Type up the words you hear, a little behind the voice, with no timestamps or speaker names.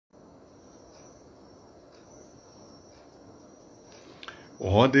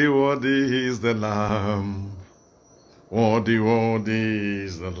Worthy, worthy is the Lamb. Worthy, worthy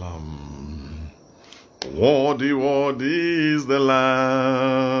is the Lamb. Worthy, worthy is the Lamb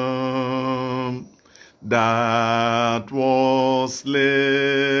that was slain.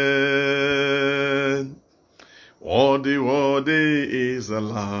 Worthy, worthy is the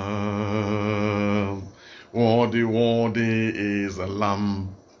Lamb. Worthy, worthy is the Lamb.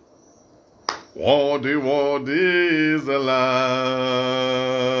 Worthy, worthy is the Lamb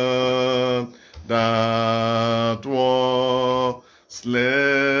that was slain.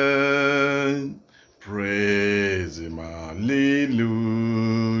 Praise him, hallelujah.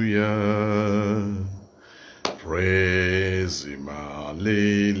 Praise him,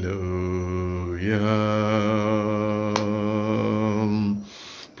 hallelujah.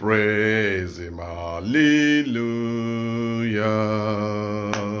 Praise him, hallelujah.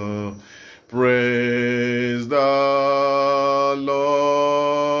 Praise the Lord.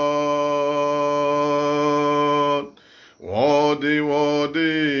 Worthy,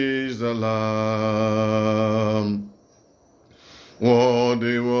 worthy is the Lamb.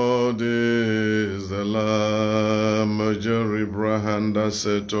 Worthy, worthy is the Lamb. Majori Brahanda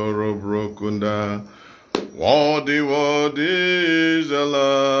Setoro Brokunda. Worthy, worthy is the Lamb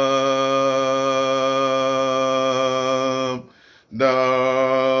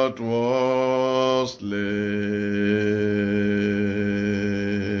that was slain.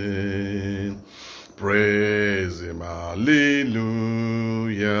 Praise him, hallelujah.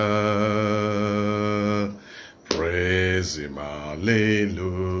 Praise him, hallelujah.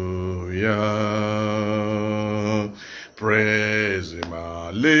 Praise him,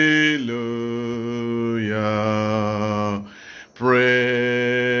 hallelujah.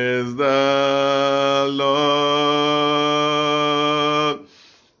 Praise the Lord.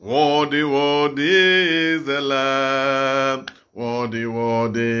 Worthy, worthy is the Lamb. Worthy,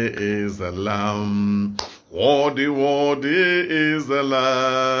 worthy is the Lamb. Worthy, worthy is the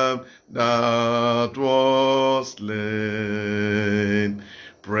Lamb that was slain.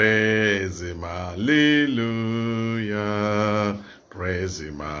 Praise him, hallelujah. Praise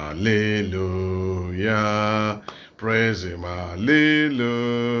him, hallelujah. Praise him, hallelujah.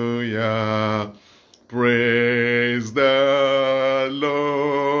 Praise the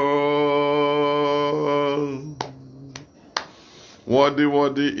Lord. Worthy,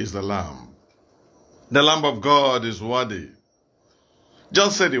 worthy is the Lamb. The Lamb of God is worthy.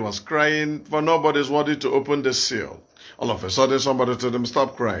 John said he was crying, for nobody is worthy to open the seal. All of a sudden, somebody told him,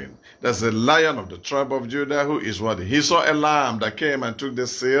 stop crying. There's a Lion of the tribe of Judah who is worthy. He saw a lamb that came and took the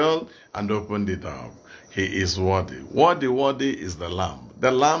seal and opened it up. He is worthy. Worthy, worthy is the Lamb.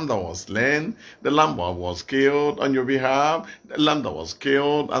 The Lamb that was slain, the Lamb that was killed on your behalf, the Lamb that was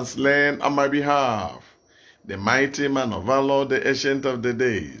killed and slain on my behalf. The mighty man of valor, the ancient of the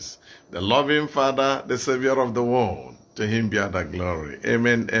days, the loving Father, the Savior of the world. To him be all the glory.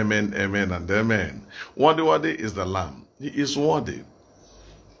 Amen, amen, amen, and amen. Worthy, worthy is the Lamb. He is worthy.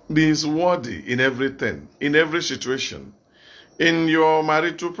 He is worthy in everything, in every situation. In your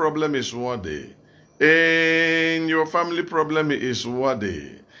marital problem is worthy. In your family problem is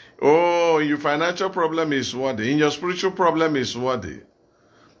worthy. Oh, in your financial problem is worthy. In your spiritual problem is worthy.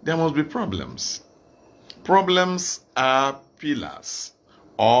 There must be problems. Problems are pillars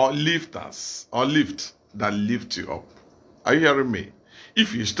or lifters or lift that lift you up. Are you hearing me?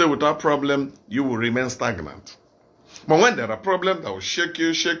 If you stay without problem, you will remain stagnant. But when there are problems that will shake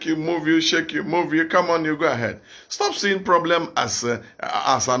you, move you, shake you, move you, come on, you go ahead. Stop seeing problem as a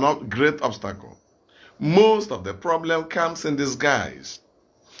great obstacle. Most of the problem comes in disguise.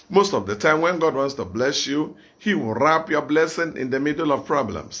 Most of the time when God wants to bless you, he will wrap your blessing in the middle of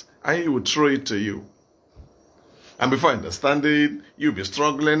problems and he will throw it to you. And before understanding, you'll be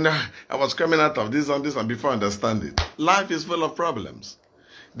struggling. I was coming out of this and this, and before understanding. Life is full of problems.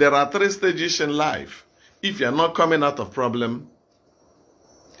 There are 3 stages in life. If you're not coming out of problem,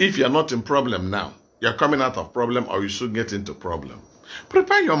 if you're not in problem now, you're coming out of problem or you should get into problem.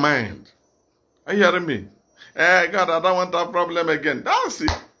 Prepare your mind. Are you hearing me? Hey, God, I don't want that problem again. That's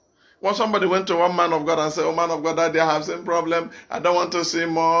it. When somebody went to one man of God and said, oh, man of God, I have same problem. I don't want to see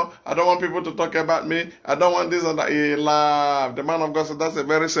more. I don't want people to talk about me. I don't want this and that. He laughed. The man of God said, that's a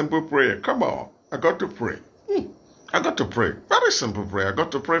very simple prayer. Come on. I got to pray. I got to pray. Very simple prayer. I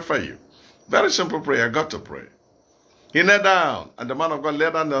got to pray for you. Very simple prayer. I got to pray. He knelt down, and the man of God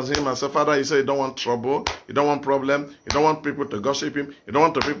laid down on him and said, Father, he said, you don't want trouble, you don't want problem, you don't want people to gossip him, you don't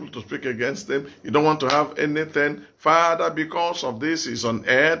want the people to speak against him, you don't want to have anything. Father, because of this, he's on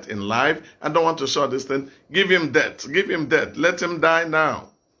earth, in life, I don't want to show this thing. Give him death, let him die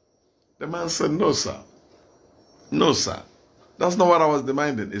now. The man said, no, sir. No, sir. That's not what I was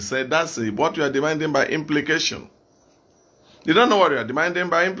demanding. He said, that's what you are demanding by implication. You don't know what you are demanding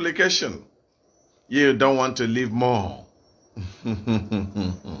by implication. You don't want to live more.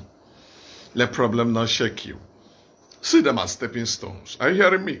 Let problem not shake you. See them as stepping stones. Are you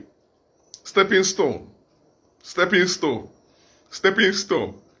hearing me? Stepping stone. Stepping stone. Stepping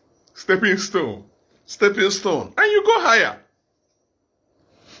stone. Stepping stone. Stepping stone. And you go higher.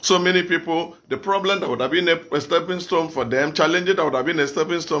 So many people, the problem that would have been a stepping stone for them, challenges that would have been a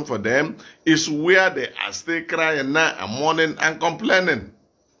stepping stone for them, is where they are still crying night and morning and complaining.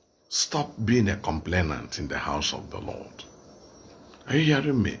 Stop being a complainant in the house of the Lord. Are you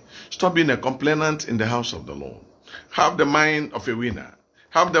hearing me? Stop being a complainant in the house of the Lord. Have the mind of a winner.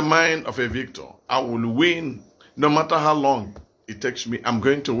 Have the mind of a victor. I will win. No matter how long it takes me, I'm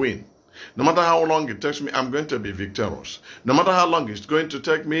going to win. No matter how long it takes me, I'm going to be victorious. No matter how long it's going to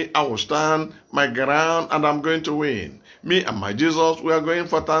take me, I will stand my ground and I'm going to win. Me and my Jesus, we are going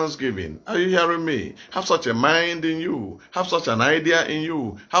for Thanksgiving. Are you hearing me? Have such a mind in you. Have such an idea in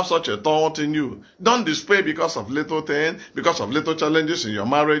you. Have such a thought in you. Don't despair because of little things, because of little challenges in your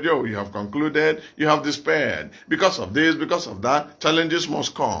marriage. Oh, you have concluded, you have despaired. Because of this, because of that, challenges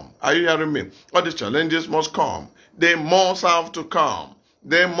must come. Are you hearing me? All these challenges must come. They must have to come.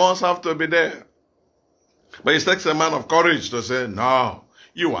 They must have to be there. But it takes a man of courage to say, no,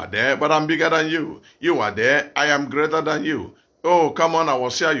 you are there, but I'm bigger than you. You are there, I am greater than you. Oh, come on, I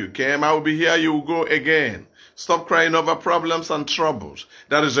was here, you came, I will be here, you will go again. Stop crying over problems and troubles.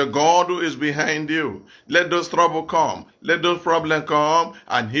 There is a God who is behind you. Let those troubles come. Let those problems come,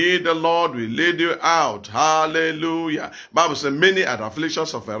 and He, the Lord, will lead you out. Hallelujah. Bible says, many are the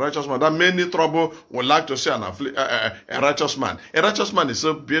afflictions of a righteous man. That many trouble would like to see a righteous man. A righteous man is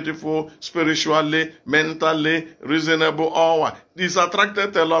so beautiful, spiritually, mentally, reasonable, all. He's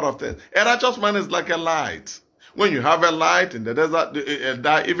attracted to a lot of things. A righteous man is like a light. When you have a light in the desert,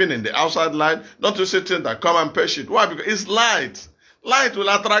 even in the outside light, don't you see things that come and perish it? Why? Because it's light. Light will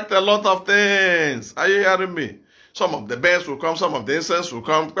attract a lot of things. Are you hearing me? Some of the birds will come, some of the incense will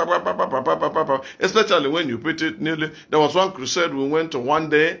come, especially when you put it nearly. There was one crusade we went to one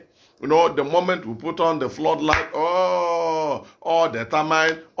day. You know, the moment we put on the floodlight, oh, all the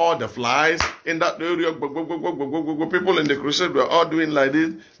termites, all the flies in that area, people in the crusade were all doing like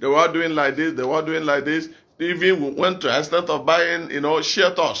this. They were all doing like this. They were all doing like this. Even we went to the extent of buying,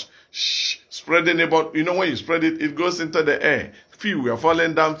 shelters, spreading it, but when you spread it, it goes into the air. Few were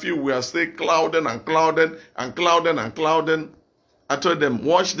falling down, few were still clouding and clouding and clouding and clouding. I told them,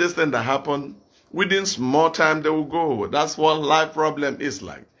 watch this thing that happened. Within small time, they will go. That's what life problem is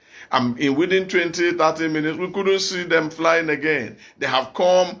like. Within 20, 30 minutes, we couldn't see them flying again. They have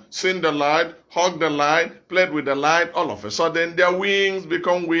come, seen the light, hugged the light, played with the light. All of a sudden, their wings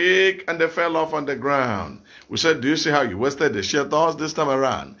become weak and they fell off on the ground. We said, do you see how you wasted the shelters this time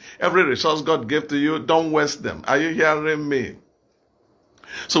around? Every resource God gave to you, don't waste them. Are you hearing me?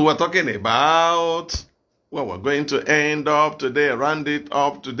 So we're talking about, well, we're going to end up today, round it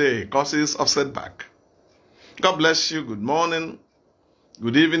up today, causes of setback. God bless you. Good morning.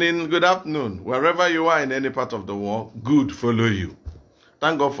 Good evening, good afternoon. Wherever you are in any part of the world, good follow you.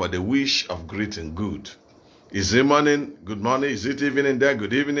 Thank God for the wish of greeting, good. Is it morning? Good morning. Is it evening there?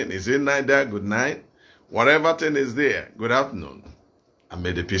 Good evening. Is it night there? Good night. Whatever thing is there, good afternoon. And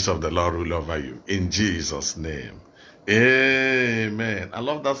may the peace of the Lord rule over you. In Jesus' name. Amen. I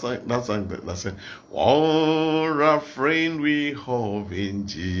love that song. That says, all our friend we have in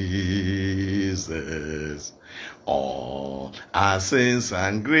Jesus, all our sins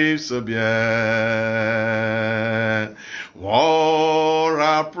and griefs to bear, all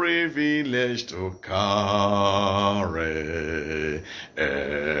our privilege to carry,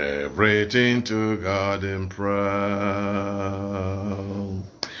 everything to God in prayer.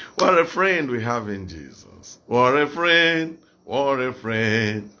 What a friend we have in Jesus. What a friend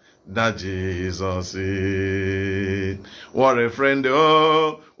that Jesus is. What a friend,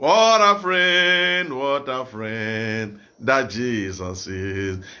 oh, what a friend that Jesus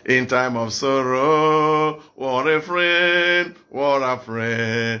is. In time of sorrow, what a friend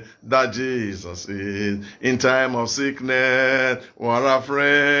that Jesus is. In time of sickness, what a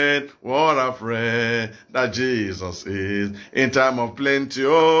friend that Jesus is. In time of plenty,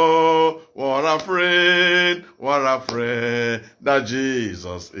 oh, what a friend that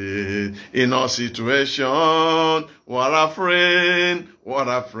Jesus is. In our situation, what a friend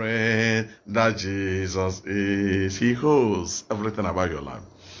that Jesus is. He holds everything about your life.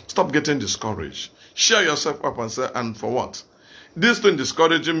 Stop getting discouraged. Share yourself up and say, and for what? This thing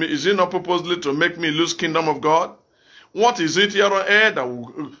discouraging me, is it not purposely to make me lose kingdom of God? What is it here on earth that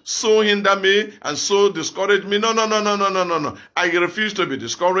will so hinder me and so discourage me? No, no, no, no, no, no, no, no. I refuse to be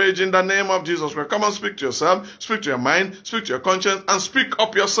discouraged in the name of Jesus Christ. Come on, speak to yourself, speak to your mind, speak to your conscience, and speak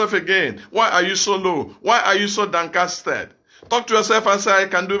up yourself again. Why are you so low? Why are you so downcasted? Talk to yourself and say, I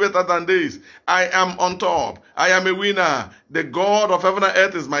can do better than this. I am on top. I am a winner. The God of heaven and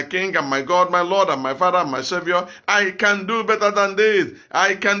earth is my King and my God, my Lord and my Father and my Savior. I can do better than this.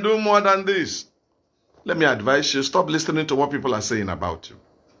 I can do more than this. Let me advise you, stop listening to what people are saying about you.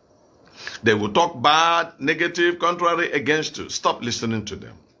 They will talk bad, negative, contrary against you. Stop listening to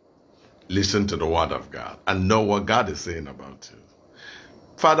them. Listen to the word of God and know what God is saying about you.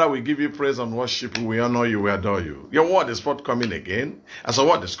 Father, we give you praise and worship. We honor you. We adore you. Your word is forthcoming again. As a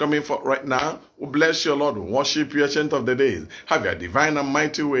word is coming forth right now, we bless you, Lord. We worship you, Ancient of the Days. Have your divine and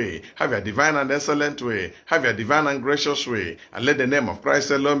mighty way. Have your divine and excellent way. Have your divine and gracious way. And let the name of Christ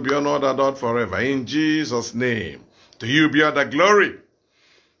alone be honored and adored forever. In Jesus' name. To you be all the glory.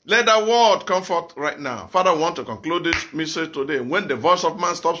 Let that word come forth right now. Father, I want to conclude this message today. When the voice of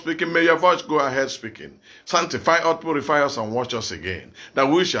man stops speaking, may your voice go ahead speaking. Sanctify us, purify us, and watch us again. That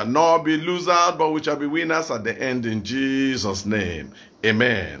we shall not be losers, but we shall be winners at the end in Jesus' name.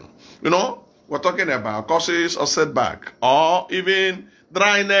 Amen. You know, we're talking about causes of setback or even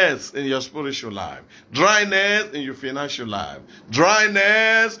dryness in your spiritual life, dryness in your financial life,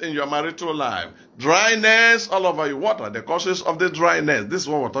 dryness in your marital life, dryness all over you. What are the causes of the dryness? This is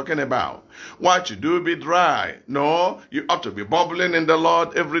what we're talking about. What you do be dry? No, you ought to be bubbling in the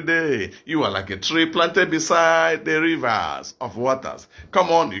Lord every day. You are like a tree planted beside the rivers of waters. Come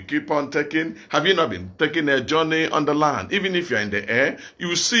on, you keep on taking. Have you not been taking a journey on the land? Even if you're in the air,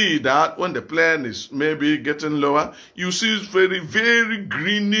 you see that when the plane is maybe getting lower, you see very, very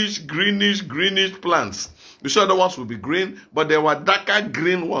greenish plants. You saw the ones will be green, but there were darker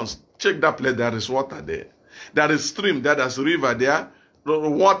green ones. Check that place, there is water there. There is stream, there is river there. The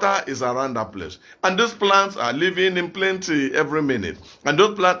water is around that place. And those plants are living in plenty every minute. And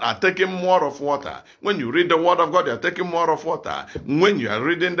those plants are taking more of water. When you read the word of God, you are taking more of water. When you are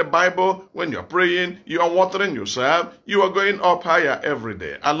reading the Bible, when you are praying, you are watering yourself. You are going up higher every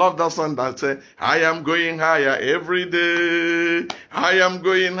day. I love that song that says, I am going higher every day. I am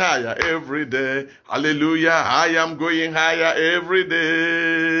going higher every day. Hallelujah. I am going higher every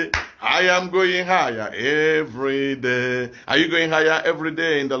day. I am going higher every day. Are you going higher every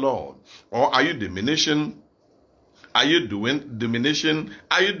day in the Lord? Or are you diminishing? Are you diminishing?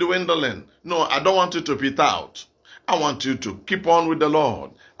 Are you dwindling? No, I don't want you to pit out. I want you to keep on with the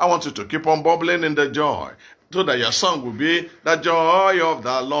Lord. I want you to keep on bubbling in the joy. So that your song will be, the joy of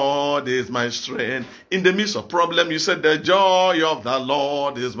the Lord is my strength. In the midst of problem, you said, the joy of the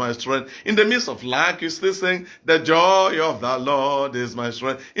Lord is my strength. In the midst of lack, you still sing, the joy of the Lord is my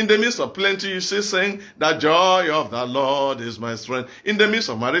strength. In the midst of plenty, you still sing, the joy of the Lord is my strength. In the midst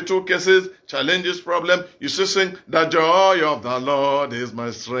of marital cases, challenges, problem, you still sing, the joy of the Lord is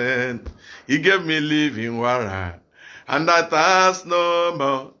my strength. He gave me living water, and I thirst no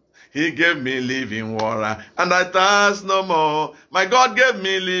more. He gave me living water, and I thirst no more. My God gave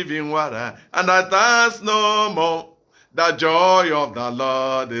me living water, and I thirst no more. The joy of the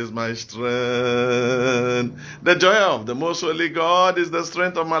Lord is my strength. The joy of the most holy God is the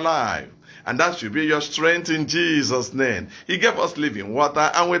strength of my life. And that should be your strength in Jesus' name. He gave us living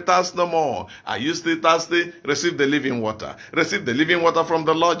water, and we thirst no more. Are you still thirsty? Receive the living water. Receive the living water from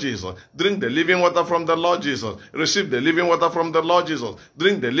the Lord Jesus. Drink the living water from the Lord Jesus. Receive the living water from the Lord Jesus.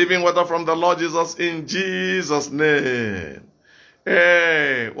 Drink the living water from the Lord Jesus in Jesus' name.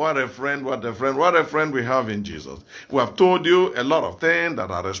 Hey, what a friend, what a friend, what a friend we have in Jesus. We have told you a lot of things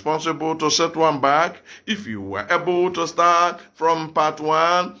that are responsible to set one back. If you were able to start from part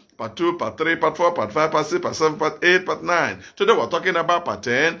 1, part 2, part 3, part 4, part 5, part 6, part 7, part 8, part 9. Today we're talking about part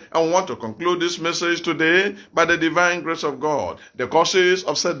 10, and we want to conclude this message today by the divine grace of God. The causes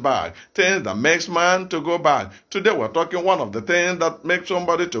of setback, things that makes man to go back. Today we're talking one of the things that makes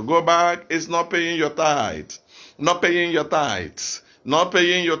somebody to go back is not paying your tithe. Not paying your tithes. Not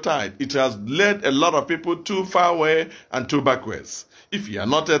paying your tithe. It has led a lot of people too far away and too backwards. If you are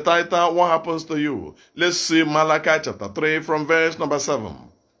not a tither, what happens to you? Let's see Malachi chapter 3 from verse number 7.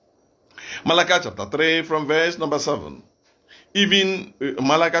 Malachi chapter 3 from verse number 7. Even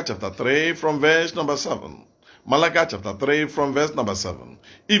Malachi chapter 3 from verse number 7. Malachi chapter 3 from verse number 7.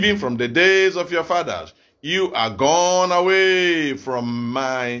 Even from the days of your fathers, you are gone away from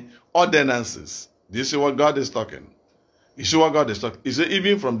my ordinances. Do you see what God is talking? You see what God is talking? He said,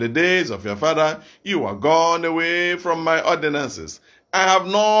 even from the days of your father, you are gone away from my ordinances. I have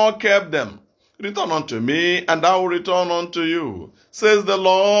not kept them. Return unto me, and I will return unto you, says the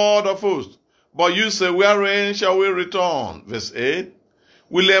Lord of hosts. But you say, wherein shall we return? Verse 8.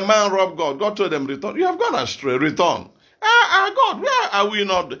 Will a man rob God? God told them, return. You have gone astray, return. God, where are we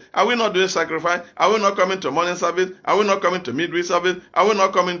not? Are we not doing sacrifice? Are we not coming to morning service? Are we not coming to midweek service? Are we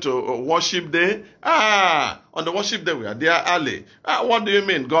not coming to worship day? On the worship day we are there early. What do you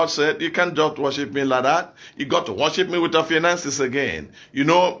mean? God said, you can't just worship me like that. You got to worship me with your finances again. You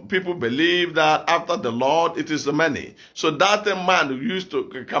know, people believe that after the Lord, it is the money. So that a man who used to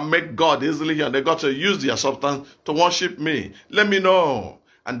can make God easily, and they got to use their substance to worship me. Let me know.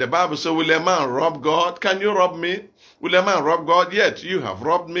 And the Bible says, will a man rob God? Can you rob me? Will a man rob God? Yet you have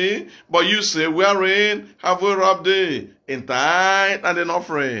robbed me. But you say, wherein have we robbed thee? In tithe and in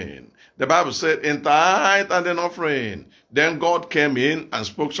offering. The Bible said, in tithe and in offering. Then God came in and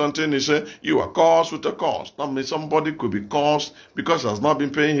spoke something. He said, you are cursed with a curse. That means somebody could be cursed because he has not been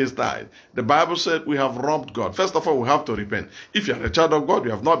paying his tithe. The Bible said we have robbed God. First of all, we have to repent. If you are a child of God,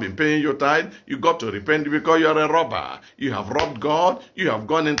 you have not been paying your tithe, you got to repent because you are a robber. You have robbed God. You have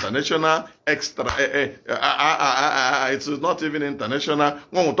gone international. Extra. It is not even international.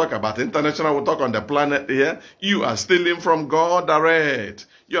 When we talk about international, we talk on the planet here. You are stealing from God direct.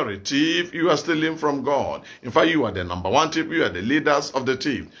 You're a thief. You are stealing from God. In fact, you are the number one thief. You are the leaders of the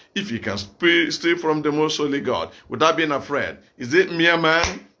thief. If you can steal from the most holy God without being afraid, is it mere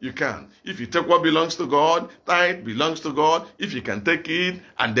man? You can. If you take what belongs to God, tithe belongs to God. If you can take it,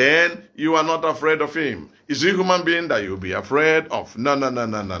 and then you are not afraid of him. Is he a human being that you'll be afraid of? No.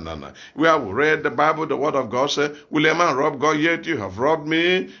 We have read the Bible, the word of God said, will a man rob God? Yet you have robbed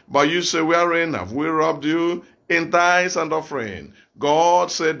me. But you say, wherein have we robbed you? In tithes and offering. God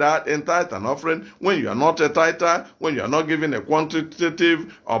said that in tithe and offering, when you are not a tither, when you are not giving a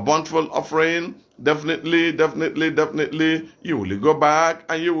quantitative or bountiful offering, definitely, you will go back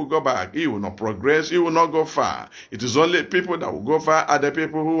and you will go back. You will not progress. You will not go far. It is only people that will go far are the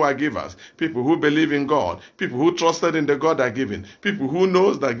people who are givers, people who believe in God, people who trusted in the God that are giving, people who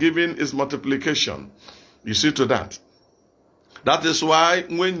knows that giving is multiplication. You see to that. That is why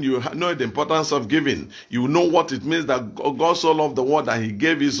when you know the importance of giving, you know what it means that God so loved the world that he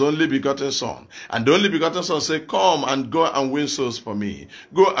gave his only begotten son. And the only begotten son said, come and go and win souls for me.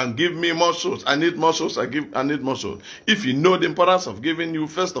 Go and give me more souls. I need more souls. I need more souls. If you know the importance of giving, you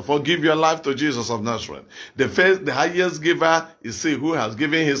first of all give your life to Jesus of Nazareth. The highest giver is he who has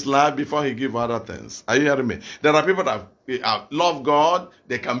given his life before he give other things. Are you hearing me? There are people that love God,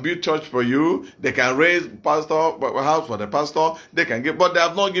 they can build church for you, they can raise house for the pastor, they can give, but they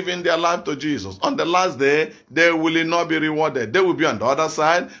have not given their life to Jesus. On the last day, they will not be rewarded. They will be on the other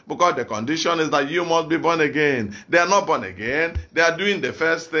side because the condition is that you must be born again. They are not born again. They are doing the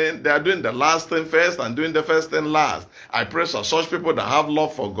first thing, they are doing the last thing first and doing the first thing last. I pray for such people that have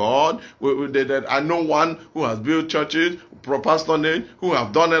love for God. I know one who has built churches, pastor name, who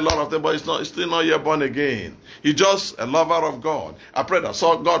have done a lot of things, but he's still not yet born again. He's just a lover of God. I pray that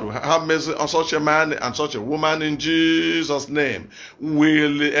God will have mercy on such a man and such a woman in Jesus' name.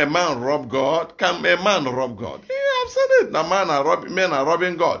 Will a man rob God? Can a man rob God? Yeah, I've said it. Men are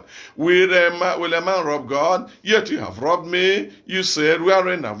robbing God. Will a man rob God? Yet you have robbed me. You said,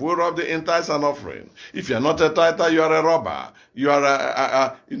 wherein have we robbed the tithes and offering? If you are not a tither, you are a robber. You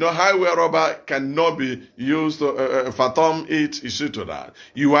are highway robber cannot be used to fathom it. You see to that.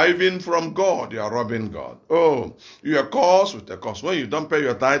 You are even from God. You are robbing God. Oh, you are cursed with a curse. When you don't pay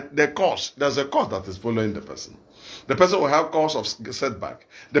your tithe, there's a curse that is following the person. The person will have cause of setback.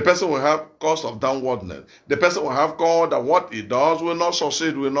 The person will have cause of downwardness. The person will have cause that what he does will not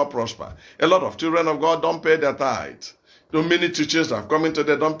succeed, will not prosper. A lot of children of God don't pay their tithe. Too many teachers have come into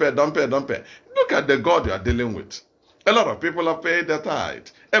there, don't pay. Look at the God you are dealing with. A lot of people have paid their tithe.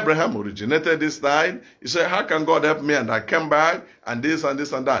 Abraham originated this tithe. He said, how can God help me? And I came back and this and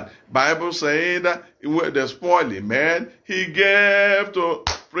this and that. Bible said that the spoiling man, he gave to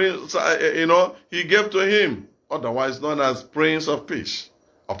Prince, he gave to him, otherwise known as Prince of Peace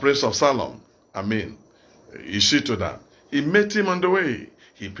or Prince of Salem. I mean, you see to that. He met him on the way.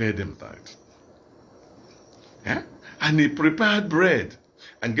 He paid him tithe. Yeah? And he prepared bread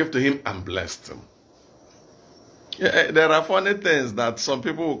and gave to him and blessed him. Yeah, there are funny things that some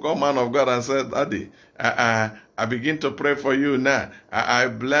people will come man of God and say, Daddy, I begin to pray for you now. I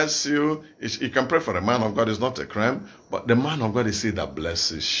bless you. You can pray for a man of God. It's not a crime. But the man of God is he that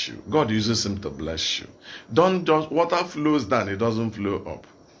blesses you. God uses him to bless you. Don't just, water flows down. It doesn't flow up.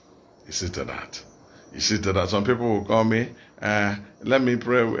 You see to that. You see to that. Some people will call me. Let me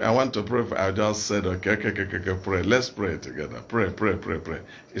pray. I want to pray. I just said, okay, pray. Let's pray together. Pray.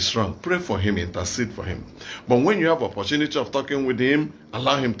 It's wrong. Pray for him. Intercede for him. But when you have opportunity of talking with him,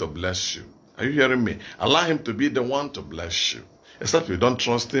 allow him to bless you. Are you hearing me? Allow him to be the one to bless you. except you don't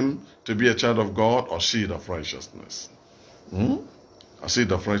trust him to be a child of God or seed of righteousness. A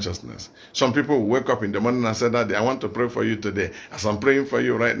seed of righteousness. Some people will wake up in the morning and say, Daddy, I want to pray for you today. As I'm praying for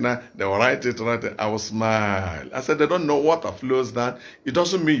you right now, they will write it. I will smile. I said, they don't know what flows that. It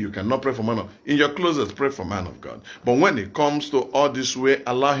doesn't mean you cannot pray for man of God. In your closet, pray for man of God. But when it comes to all this way,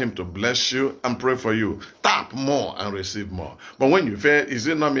 allow him to bless you and pray for you. Tap more and receive more. But when you fail, is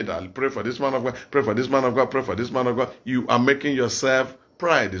it not me that I'll pray for this man of God, pray for this man of God, pray for this man of God? You are making yourself,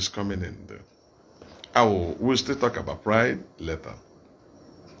 pride is coming in there. We'll still talk about pride later.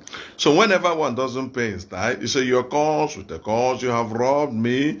 So whenever one doesn't pay his tithe, you say, your cause with the cause, you have robbed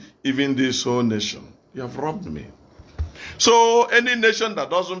me, even this whole nation. You have robbed me. So any nation that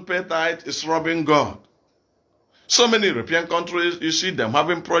doesn't pay tithe is robbing God. So many European countries, you see them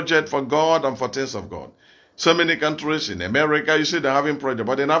having projects for God and for things of God. So many countries in America, you see them having projects.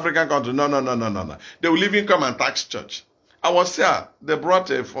 But in African countries, no. They will even come and tax church. I was here. They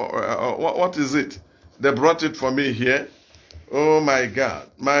brought it for, what is it? They brought it for me here. Oh my God,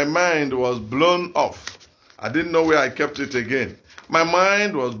 my mind was blown off. I didn't know where I kept it again. My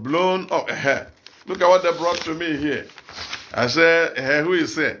mind was blown off. Look at what they brought to me here. I said, who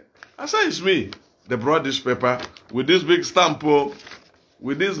is it? I said, it's me. They brought this paper with this big stamp.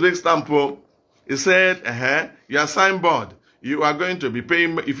 With this big stamp. It said, your signboard. You are going to be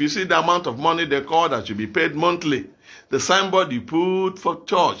paying, if you see the amount of money they call that you be paid monthly, the signboard you put for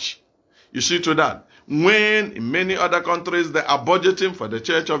church. You see to that. When in many other countries they are budgeting for the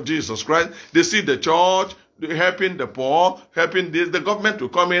Church of Jesus Christ, they see the church helping the poor, helping this, the government will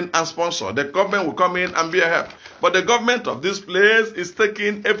come in and sponsor. The government will come in and be a help. But the government of this place is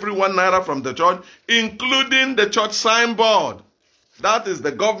taking every 1 naira from the church, including the church signboard. That is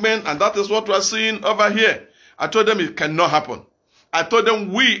the government, and that is what we are seeing over here. I told them it cannot happen. I told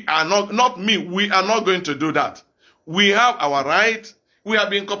them we are not me, we are not going to do that. We have our right. We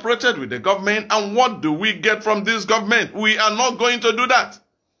have been cooperated with the government, and what do we get from this government? We are not going to do that.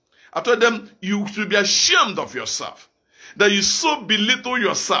 I told them, you should be ashamed of yourself, that you so belittle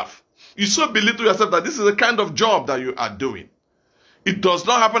yourself. You so belittle yourself that this is the kind of job that you are doing. It does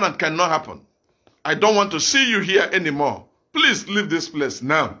not happen and cannot happen. I don't want to see you here anymore. Please leave this place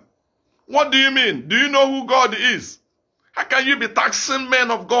now. What do you mean? Do you know who God is? How can you be taxing men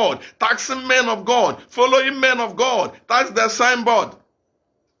of God, following men of God? That's their signboard.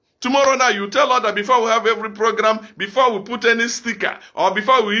 Tomorrow now, you tell us that before we have every program, before we put any sticker, or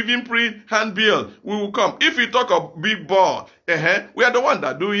before we even print handbill, we will come. If you talk of big ball, we are the one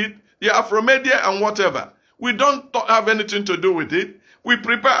that do it. The Afromedia and whatever. We don't have anything to do with it. We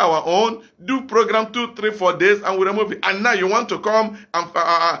prepare our own, do program 2, 3, 4 days, and we remove it. And now you want to come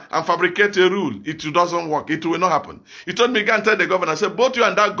and fabricate a rule. It doesn't work. It will not happen. He told me, go and tell the governor. I said, both you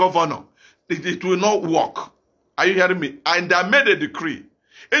and that governor, it will not work. Are you hearing me? And I made a decree.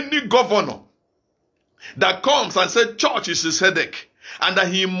 Any governor that comes and says church is his headache, and that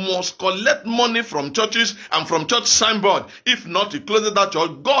he must collect money from churches and from church signboard. If not, he closes that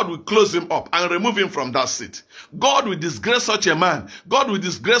church, God will close him up and remove him from that seat. God will disgrace such a man. God will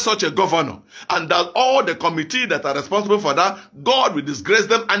disgrace such a governor. And that all the committee that are responsible for that, God will disgrace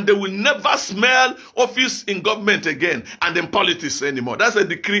them, and they will never smell office in government again and in politics anymore. That's a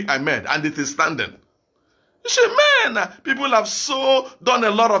decree I made, and it is standing. You say, man, people have so done a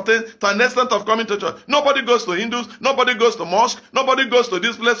lot of things to an extent of coming to church. Nobody goes to Hindus, nobody goes to mosque, nobody goes to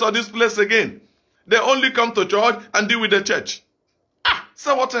this place or this place again. They only come to church and deal with the church.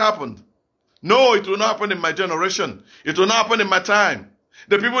 So what happened? No, it will not happen in my generation. It will not happen in my time.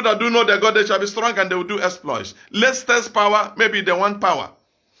 The people that do know their God, they shall be strong and they will do exploits. Let's test power. Maybe they want power.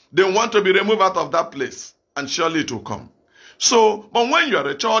 They want to be removed out of that place, and surely it will come. So, but when you are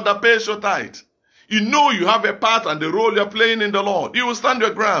a child that pays your tithe, you know you have a part and the role you're playing in the Lord. You will stand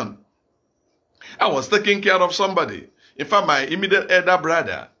your ground. I was taking care of somebody. In fact, my immediate elder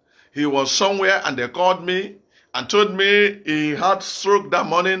brother, he was somewhere and they called me and told me he had stroke that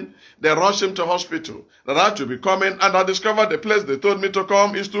morning. They rushed him to hospital. That I had to be coming, and I discovered the place they told me to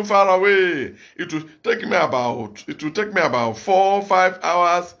come is too far away. It will take me about 4 or 5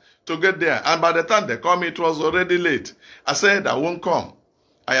 hours to get there. And by the time they called me, it was already late. I said, I won't come.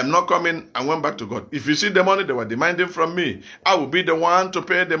 I am not coming. I went back to God. If you see the money they were demanding from me, I will be the one to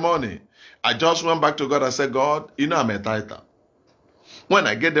pay the money. I just went back to God and said, God, you know I'm a tither. When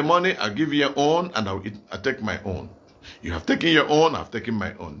I get the money, I'll give you your own, and I'll take my own. You have taken your own, I've taken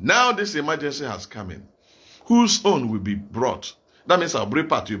my own. Now this emergency has come in. Whose own will be brought? That means I'll bring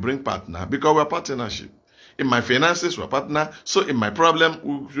part, you bring partner, because we're partnership. In my finances, we're partner. So in my problem,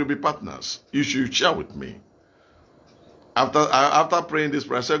 we should be partners. You should share with me. After praying this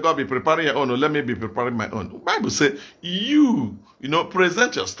prayer, I said, God, be preparing your own, or let me be preparing my own. The Bible says, you know,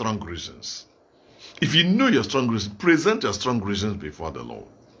 present your strong reasons. If you know your strong reasons, present your strong reasons before the Lord.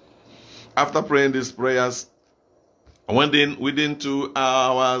 After praying these prayers, I went in within 2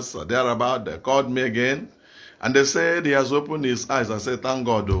 hours or thereabout. They called me again, and they said he has opened his eyes. I said, thank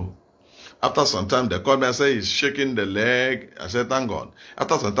God, though. After some time, they called me. I said, he's shaking the leg. I said, thank God.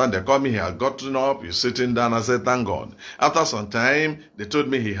 After some time, they called me. He had gotten up. He's sitting down. I said, thank God. After some time, they told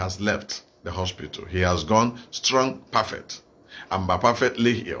me he has left the hospital. He has gone strong, perfect, and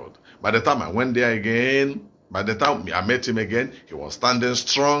perfectly healed. By the time I went there again, by the time I met him again, he was standing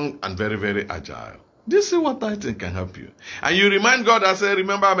strong and very, very agile. This is what tithing can help you. And you remind God, I say,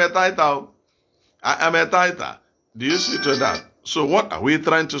 remember, I'm a tither. I'm a tither. Do you see to that? So what are we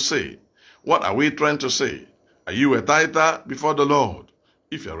trying to say? What are we trying to say? Are you a tither before the Lord?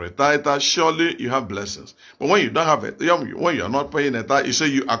 If you're a tither, surely you have blessings. But when you don't have it, when you're not paying a tithe, you say,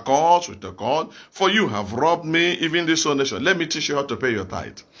 you are cursed with a cord, for you have robbed me, even this whole nation. Let me teach you how to pay your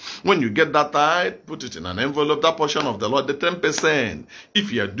tithe. When you get that tithe, put it in an envelope, that portion of the Lord, the 10%.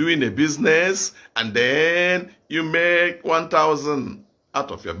 If you're doing a business, and then you make 1,000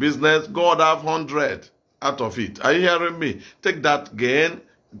 out of your business, God have 100 out of it. Are you hearing me? Take that gain.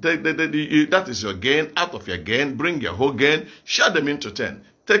 That is your gain. Out of your gain, bring your whole gain, share them into 10.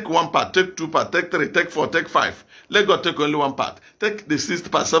 Take 1 part, take 2 part, take 3, take 4, take 5. Let God take only 1 part. Take the 6th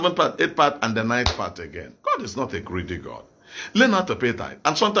part, 7th part, 8th part, and the 9th part again. God is not a greedy God. Learn how to pay tithe.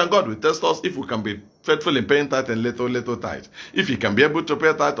 And sometimes God will test us if we can be faithful in paying tithe and little tithe. If you can be able to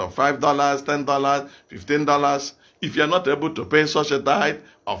pay tithe of $5, $10, $15, if you are not able to pay such a tithe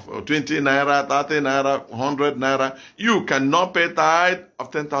of 20 naira, 30 naira, 100 naira, you cannot pay tithe of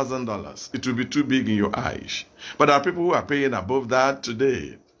 $10,000. It will be too big in your eyes. But there are people who are paying above that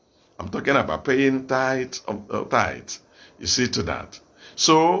today. I'm talking about paying tithe of tithe. You see to that.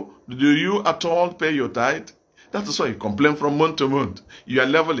 So, do you at all pay your tithe? That is why you complain from month to month. Your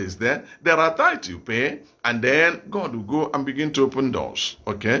level is there. There are tithes you pay, and then God will go and begin to open doors.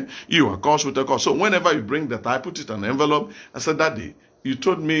 Okay? You are cursed with a curse. So whenever you bring the tithe, put it in an envelope and say, Daddy, you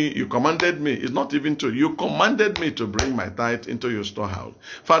told me, you commanded me. It's not even to you. commanded me to bring my tithe into your storehouse.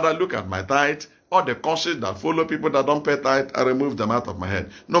 Father, look at my tithe. All the curses that follow people that don't pay tithe, I remove them out of my head.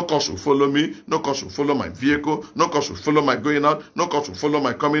 No curse will follow me. No curse will follow my vehicle. No curse will follow my going out. No curse will follow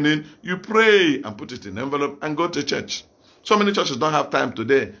my coming in. You pray and put it in an envelope and go to church. So many churches don't have time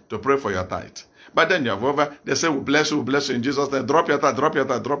today to pray for your tithe. But then you have over, they say, we'll bless you in Jesus' name. Drop your tithe, drop your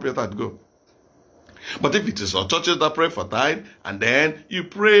tithe, drop your tithe, go. But if it is our churches that pray for tithe, and then you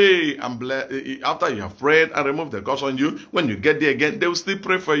pray and bless, after you have prayed and removed the curse on you, when you get there again, they will still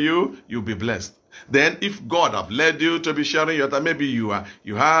pray for you, you'll be blessed. Then if God have led you to be sharing your time, maybe you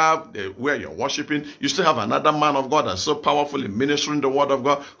have where you're worshiping, you still have another man of God that's so powerful in ministering the word of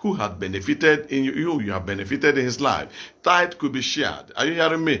God who had benefited in you have benefited in his life. Tithe could be shared. Are you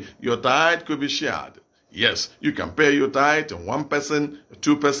hearing me? Your tithe could be shared. Yes, you can pay your tithe to 1 person,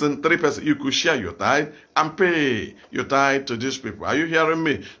 2 person, 3 person. You could share your tithe and pay your tithe to these people. Are you hearing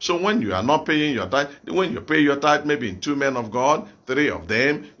me? So when you are not paying your tithe, when you pay your tithe, maybe in 2 men of God, 3 of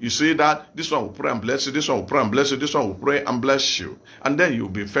them, you see that this one will pray and bless you, this one will pray and bless you, this one will pray and bless you. And then you'll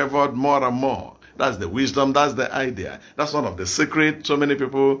be favored more and more. That's the wisdom, that's the idea. That's one of the secrets so many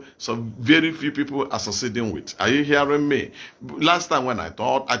people, so very few people are succeeding with. Are you hearing me? Last time when I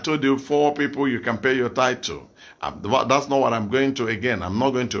told you 4 people you can pay your tithe to. That's not what I'm going to again. I'm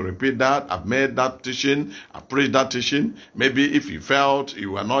not going to repeat that. I've made that teaching. I've preached that teaching. Maybe if you felt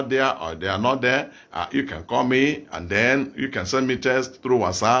you were not there or they are not there, you can call me and then you can send me text through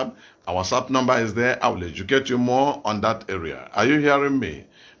WhatsApp. Our WhatsApp number is there. I will educate you more on that area. Are you hearing me?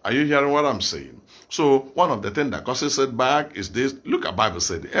 Are you hearing what I'm saying? So one of the things that causes setback is this. Look at Bible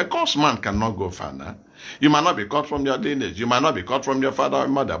said, a cursed man cannot go further. You might not be cut from your lineage. You might not be cut from your father or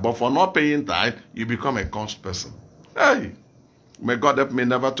mother. But for not paying tithe, you become a cursed person. Hey, may God help me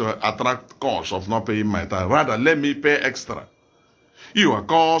never to attract curse of not paying my tithe. Rather, let me pay extra. You are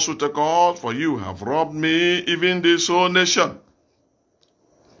cursed with a curse, for you have robbed me, even this whole nation.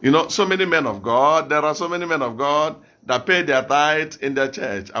 You know, so many men of God, there are so many men of God that pay their tithe in their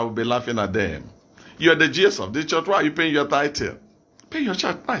church. I will be laughing at them. You are the GS of this church. Why are you paying your tithe here? Pay your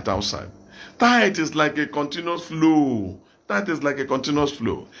tithe outside. Tithe is like a continuous flow. Tithe is like a continuous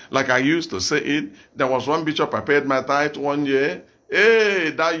flow. Like I used to say it, there was one bishop I paid my tithe 1 year.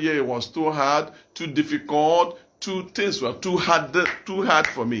 Hey, that year was too hard, too difficult, things were too hard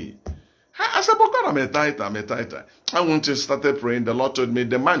for me. I said, but God, I'm a tither. I went and started praying. The Lord told me,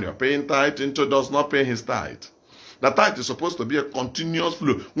 the man you're paying tithe into does not pay his tithe. The tithe is supposed to be a continuous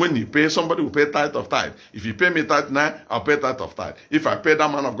flow. When you pay, somebody will pay tithe of tithe. If you pay me tithe now, I'll pay tithe of tithe. If I pay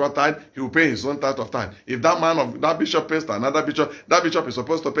that man of God tithe, he will pay his own tithe of tithe. If that bishop pays to another bishop, that bishop is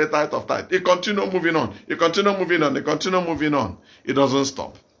supposed to pay tithe of tithe. It continue moving on. It continue moving on. It continue moving on. It doesn't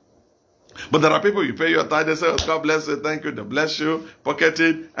stop. But there are people, you pay your tithe, they say, oh, God bless you, thank you, they bless you, pocket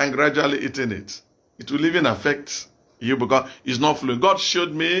it, and gradually eating it. It will even affect you because it's not flowing. God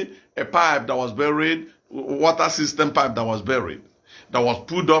showed me a pipe that was buried, water system pipe that was buried, that was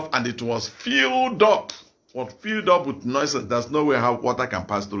pulled off, and it was filled up. Was filled up with noises. There's no way how water can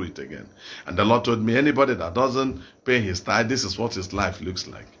pass through it again. And the Lord told me, anybody that doesn't pay his tithe, this is what his life looks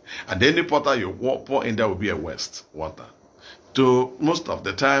like. And any water you pour in there will be a waste water. To most of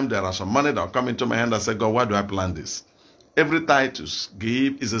the time, there are some money that will come into my hand and say, God, why do I plant this? Every tithe to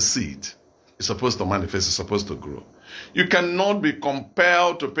give is a seed. It's supposed to manifest. It's supposed to grow. You cannot be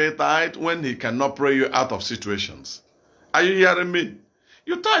compelled to pay tithe when he cannot pray you out of situations. Are you hearing me?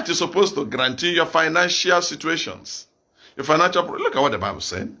 Your tithe is supposed to guarantee your financial situations. Your financial, look at what the Bible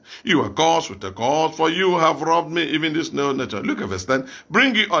said. You are cursed with a curse, for you have robbed me, even this no nature. Look at verse 10.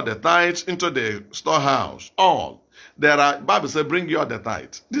 Bring ye all the tithes into the storehouse. All. Bible says, bring you all the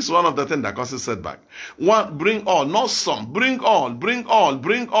tithe. This is one of the things that causes setback. One, bring all, not some. Bring all, bring all,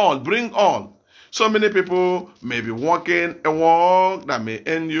 bring all, bring all. So many people may be working a work that may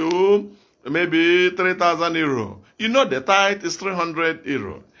earn you maybe 3,000 euro. You know the tithe is 300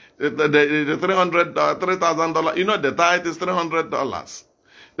 euro. The $3,000, you know the tithe is $300.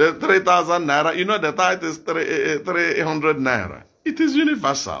 The 3,000 naira, you know the tithe is 300 naira. It is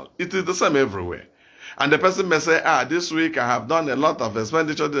universal. It is the same everywhere. And the person may say, this week I have done a lot of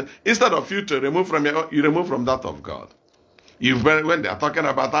expenditure. Instead of you to remove from you remove from that of God. When they are talking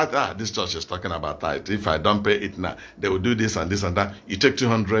about tithe, this church is talking about tithe. If I don't pay it now, they will do this and this and that. You take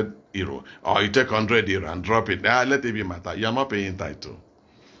 200 euro, or you take 100 euro and drop it. Let it be my tithe. You are not paying tithe too.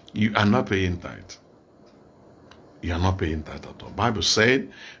 You are not paying tithe. You are not paying tithe at all. Bible said,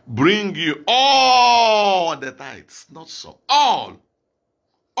 bring you all the tithes, not some, all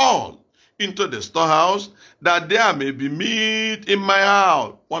into the storehouse, that there may be meat in my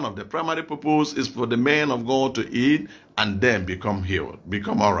house. One of the primary purposes is for the men of God to eat and then become healed,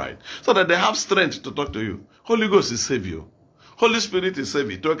 become all right, so that they have strength to talk to you. Holy Ghost is save you. Holy Spirit is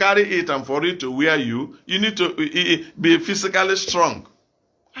save you. To carry it and for it to wear you, you need to be physically strong.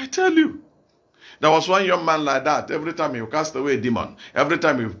 I tell you. There was one young man like that. Every time he will cast away a demon, every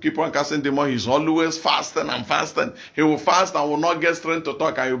time he will keep on casting demon, he's always fasting and fasting. He will fast and will not get strength to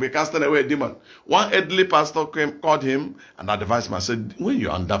talk, and he will be casting away a demon. One elderly pastor called him and advised him. I said, when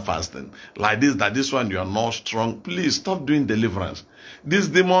you're under fasting, like this one, you are not strong, please stop doing deliverance. These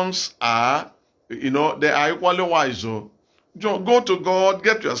demons are, they are equally wise. So go to God,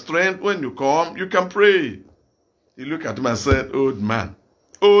 get your strength. When you come, you can pray. He looked at him and said, old man,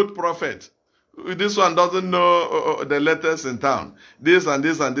 old prophet, this one doesn't know the letters in town. This and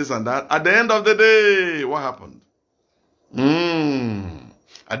this and this and that. At the end of the day, what happened?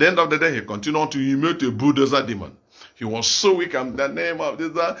 At the end of the day, he continued to imitate a bulldozer demon. He was so weak, and the name of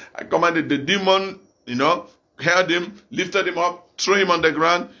this, I commanded the demon, held him, lifted him up, threw him on the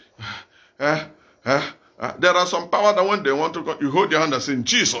ground. There are some power that when they want to, you hold your hand and say, in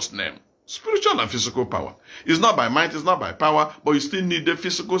Jesus' name. Spiritual and physical power. It's not by might, it's not by power, but you still need the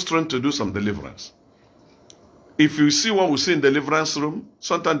physical strength to do some deliverance. If you see what we see in the deliverance room,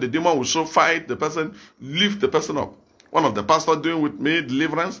 sometimes the demon will so fight the person, lift the person up. One of the pastors doing with me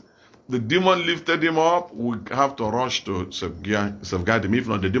deliverance, the demon lifted him up. We have to rush to safeguard him. If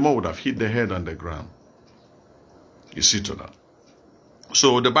not, the demon would have hit the head on the ground. You see to that.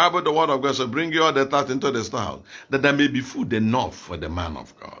 So the Bible, the word of God, says, bring your tithe into the storehouse, that there may be food enough for the man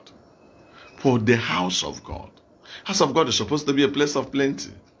of God. For the house of God. House of God is supposed to be a place of plenty.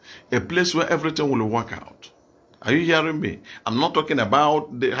 A place where everything will work out. Are you hearing me? I'm not talking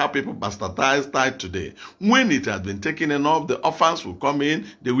about how people bastardize tithe today. When it has been taken enough, the orphans will come in,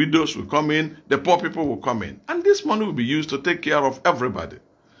 the widows will come in, the poor people will come in. And this money will be used to take care of everybody.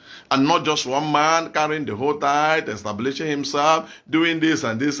 And not just one man carrying the whole tithe, establishing himself, doing this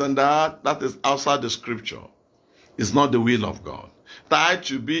and this and that. That is outside the scripture. It's not the will of God. Tithe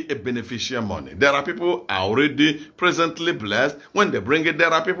should be a beneficial money. There are people who are already presently blessed. When they bring it,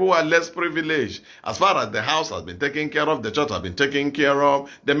 there are people who are less privileged. As far as the house has been taken care of, the church has been taken care of,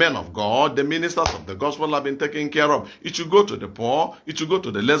 the men of God, the ministers of the gospel have been taken care of. It should go to the poor. It should go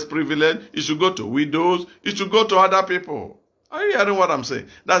to the less privileged. It should go to widows. It should go to other people. Are you hearing what I'm saying?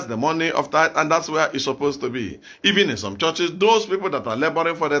 That's the money of tithe, and that's where it's supposed to be. Even in some churches, those people that are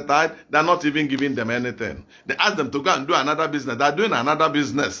laboring for the tithe, they're not even giving them anything. They ask them to go and do another business. They're doing another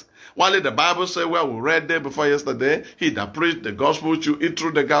business. While the Bible says, where we read there before yesterday, he that preached the gospel should eat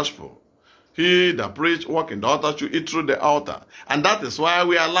through the gospel. He that preach, walk in the altar, should eat through the altar. And that is why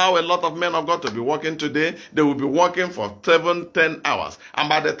we allow a lot of men of God to be working today. They will be working for 7, 10 hours. And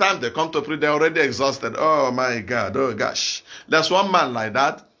by the time they come to pray, they're already exhausted. Oh my God, oh gosh. There's one man like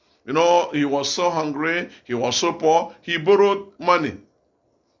that. You know, he was so hungry. He was so poor. He borrowed money.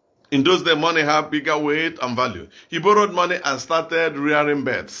 In those days, money had bigger weight and value. He borrowed money and started rearing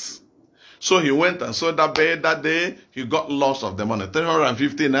birds. So he went and sold that bed that day. He got lost of the money.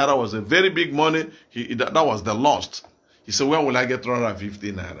 350 naira was a very big money. That was the lost. He said, where will I get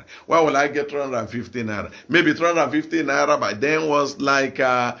 350 naira? Where will I get 350 naira? Maybe 350 naira by then was like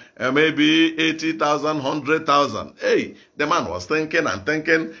maybe 80,000, 100,000. Hey, the man was thinking and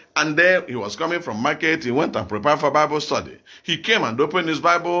thinking. And then he was coming from market. He went and prepared for Bible study. He came and opened his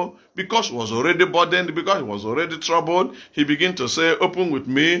Bible because he was already burdened, because he was already troubled. He began to say, open with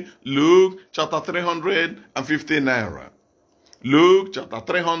me, Luke chapter 350 naira. Luke chapter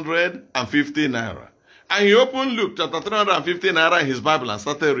 350 naira. And he opened Luke chapter 350 naira in his Bible and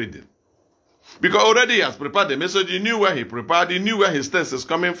started reading. Because already he has prepared the message. He knew where he prepared. He knew where his text is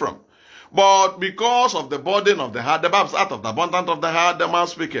coming from. But because of the burden of the heart, the Bible says, out of the abundance of the heart, the mouth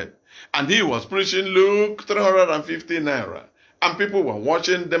speaketh. And he was preaching Luke 350 naira. And people were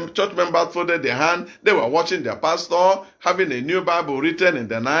watching them. Church members folded their hand. They were watching their pastor having a new Bible written in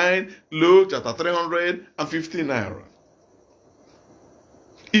the night. Luke chapter 350 naira.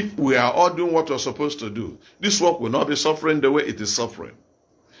 If we are all doing what we're supposed to do, this work will not be suffering the way it is suffering.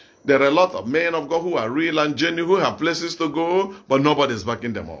 There are a lot of men of God who are real and genuine, who have places to go, but nobody is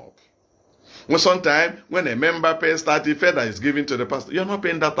backing them up. When sometimes, when a member pays 30 fee that is given to the pastor, you're not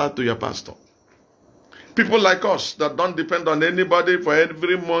paying that out to your pastor. People like us that don't depend on anybody for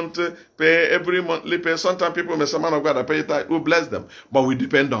every month pay, every monthly pay. Sometimes people may say, man of God, I pay tithe. We bless them. But we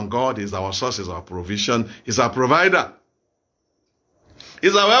depend on God. He's our source, He's our provision, He's our provider.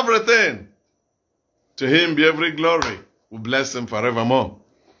 He's our everything. To Him be every glory. We bless Him forevermore.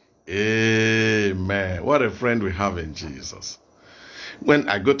 Amen. What a friend we have in Jesus. When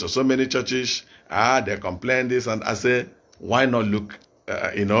I go to so many churches, they complain this, and I say, why not look,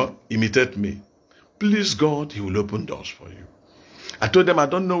 imitate me? Please God, He will open doors for you. I told them, I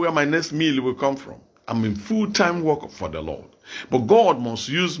don't know where my next meal will come from. I'm in full-time work for the Lord. But God must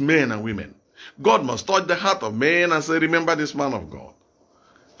use men and women. God must touch the heart of men and say, remember this man of God.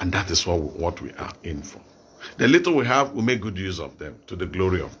 And that is what we are in for. The little we have, we make good use of them to the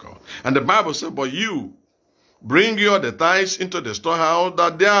glory of God. And the Bible says, but you, bring your the tithes into the storehouse,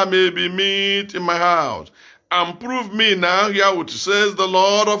 that there may be meat in my house. And prove me now, here which says the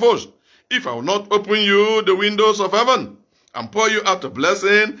Lord of hosts, if I will not open you the windows of heaven, and pour you out a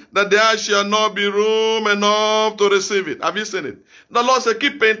blessing, that there shall not be room enough to receive it. Have you seen it? The Lord said,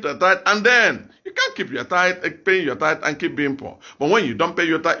 keep paying the tithe, and then you can't keep your tithe, paying your tithe, and keep being poor. But when you don't pay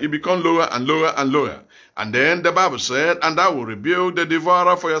your tithe, you become lower and lower and lower. And then the Bible said, and I will rebuke the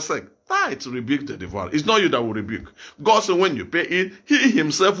devourer for your sake. Tithe rebuke the devourer. It's not you that will rebuke. God said, when you pay it, He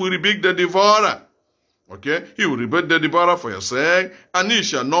Himself will rebuke the devourer. Okay? He will rebuke the devourer for your sake, and He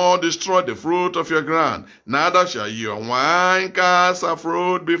shall not destroy the fruit of your ground. Neither shall your wine cast a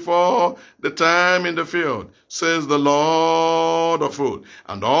fruit before the time in the field, says the Lord of hosts.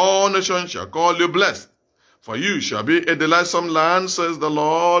 And all nations shall call you blessed, for you shall be a delightsome land, says the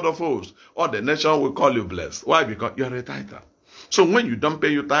Lord of hosts. All the nations will call you blessed. Why? Because you are a tither. So when you don't pay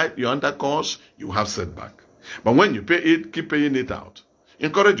your tithe, you're under curse, you have setback. But when you pay it, keep paying it out.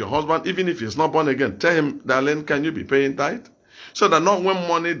 Encourage your husband, even if he's not born again. Tell him, darling, can you be paying tithe? So that not when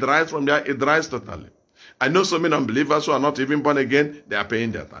money dries from there, it dries totally. I know so many unbelievers who are not even born again, they are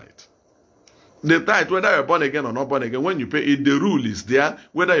paying their tithe. The tithe, whether you're born again or not born again, when you pay it, the rule is there,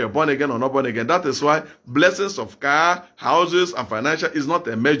 whether you're born again or not born again. That is why blessings of car, houses, and financial is not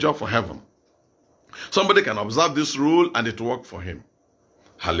a measure for heaven. Somebody can observe this rule and it will work for him.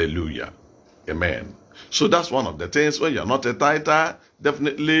 Hallelujah. Amen. So that's one of the things. When you're not a tither,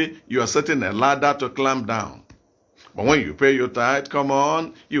 definitely you are setting a ladder to climb down. But when you pay your tithe, come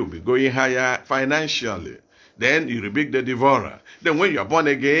on, you'll be going higher financially. Then you rebuke the devourer. Then when you are born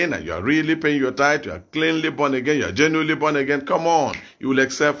again and you are really paying your tithe, you are cleanly born again, you are genuinely born again, come on, you will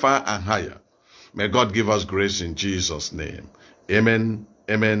excel far and higher. May God give us grace in Jesus' name. Amen,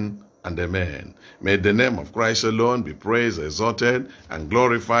 amen, and amen. May the name of Christ alone be praised, exalted, and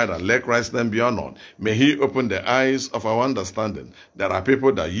glorified, and let Christ's name be honored. May He open the eyes of our understanding. There are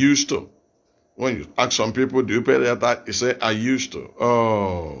people that used to When you ask some people, do you pay their tithe? He say, I used to.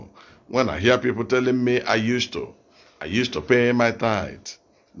 Oh, when I hear people telling me I used to pay my tithe,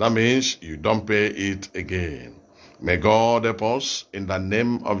 that means you don't pay it again. May God help us in the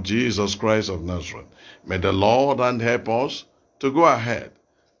name of Jesus Christ of Nazareth. May the Lord help us to go ahead,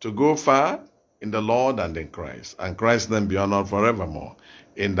 to go far in the Lord and in Christ, and Christ then be honored forevermore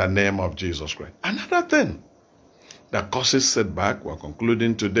in the name of Jesus Christ. Another thing that causes setback, we're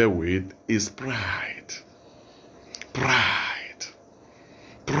concluding today with, is pride. Pride.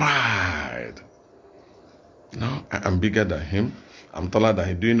 Pride. No, I'm bigger than him. I'm taller than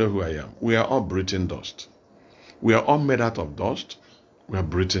him. Do you know who I am? We are all breathing dust. We are all made out of dust. We are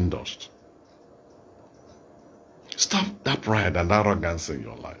breathing dust. Stop that pride and arrogance in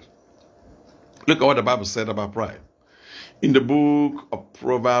your life. Look at what the Bible said about pride. In the book of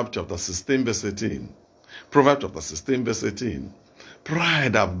Proverbs chapter 16 verse 18. Proverbs chapter 16 verse 18.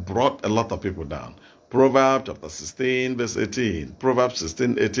 Pride has brought a lot of people down. Proverbs chapter 16 verse 18. Proverbs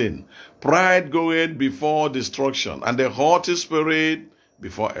 16, 18. Pride goeth before destruction, and the haughty spirit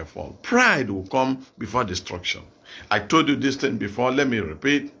before a fall. Pride will come before destruction. I told you this thing before. Let me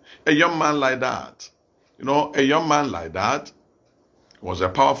repeat. A young man like that, a young man like that was a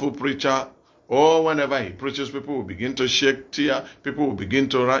powerful preacher. Oh, whenever he preaches, people will begin to shake, tear. People will begin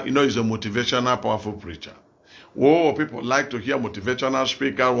to run. He's a motivational, powerful preacher. Whoa, people like to hear motivational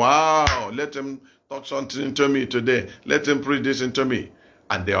speaker. Wow, let him talk something to me today. Let him preach this into me.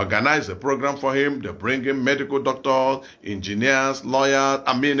 And they organize a program for him. They bring him medical doctors, engineers, lawyers,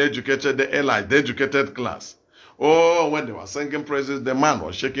 educated, the educated class. Oh, when they were singing praises, the man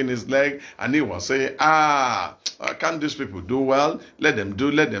was shaking his leg and he was saying, can these people do well? Let them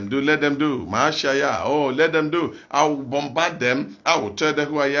do, let them do, let them do. Mashaya, oh, let them do. I will bombard them. I will tell them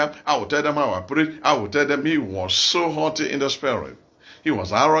who I am. I will tell them how I preach. I will tell them. He was so haughty in the spirit. He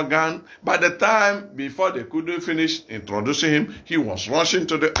was arrogant. By the time, before they couldn't finish introducing him, he was rushing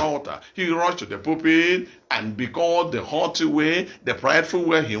to the altar. He rushed to the pulpit, and because the haughty way, the prideful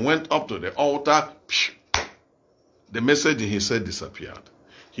way, he went up to the altar. The message he said disappeared.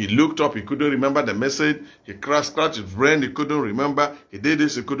 He looked up, he couldn't remember the message. He scratched his brain, he couldn't remember. He did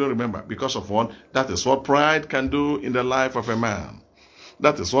this, he couldn't remember. Because of what? That is what pride can do in the life of a man.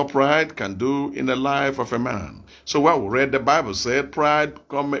 That is what pride can do in the life of a man. So what we read, the Bible said, pride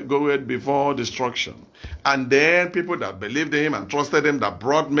goeth before destruction. And then people that believed in him and trusted him, that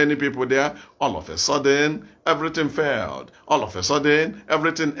brought many people there, all of a sudden, everything failed. All of a sudden,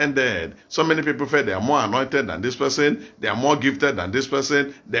 everything ended. So many people felt they are more anointed than this person. They are more gifted than this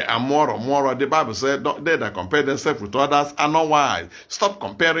person. They are more. The Bible said, they that compare themselves with others are not wise. Stop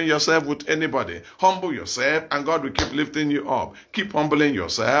comparing yourself with anybody. Humble yourself, and God will keep lifting you up. Keep humbling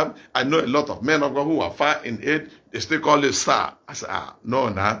yourself. I know a lot of men of God who are far in it. They still call it sir. I say, no,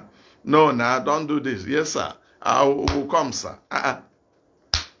 don't do this. Yes, sir. I will come, sir.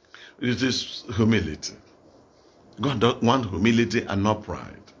 It is humility. God doesn't want humility and not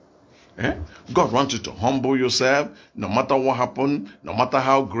pride. God wants you to humble yourself, no matter what happened, no matter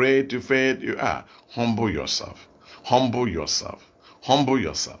how great you feel you are. Humble yourself. Humble yourself. Humble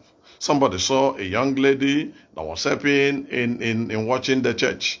yourself. Somebody saw a young lady that was helping in watching the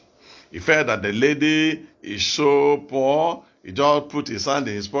church. He felt that the lady is so poor. He just put his hand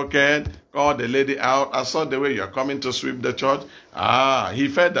in his pocket, called the lady out. I saw the way you are coming to sweep the church. He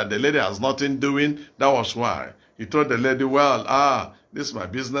felt that the lady has nothing doing. That was why. He told the lady, well, this is my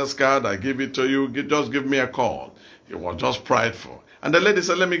business card. I give it to you. Just give me a call. He was just prideful. And the lady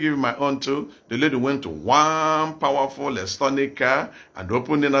said, let me give you my own too. The lady went to one powerful, stunning car and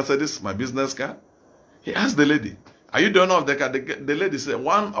opened it and said, this is my business card. He asked the lady, are you the owner of the car? The lady said,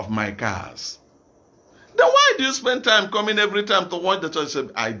 one of my cars. Then why do you spend time coming every time to watch the church? She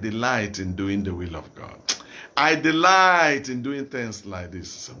said, I delight in doing the will of God. I delight in doing things like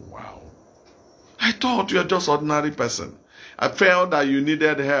this. I said, wow. I thought you were just an ordinary person. I felt that you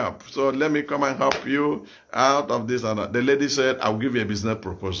needed help. So let me come and help you out of this and that. The lady said, I will give you a business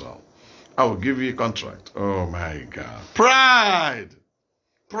proposal. I will give you a contract. Oh my God. Pride.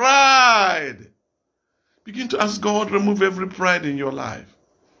 Pride. Begin to ask God, remove every pride in your life.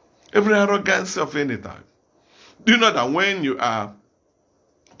 Every arrogance of any type. Do you know that when you are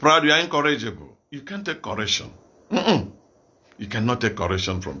proud, you are incorrigible? You can't take correction. You cannot take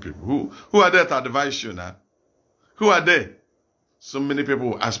correction from people. Who are there to advise you now? Who are they? So many people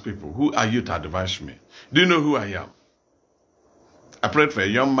will ask people, who are you to advise me? Do you know who I am? I prayed for a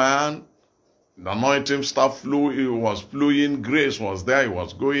young man. The anointing stuff flew. He was flowing. Grace was there. He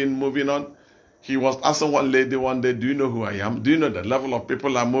was going, moving on. He was asking one lady one day, do you know who I am? Do you know the level of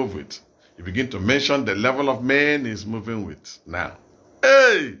people I move with? He began to mention the level of men he's moving with now.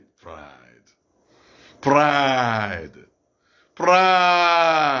 Hey! Pride. Pride.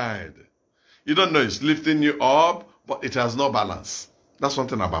 Pride. You don't know it's lifting you up, but it has no balance. That's one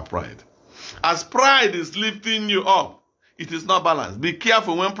thing about pride. As pride is lifting you up, it is not balanced. Be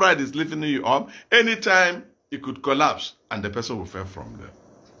careful when pride is lifting you up. Anytime it could collapse and the person will fall from there.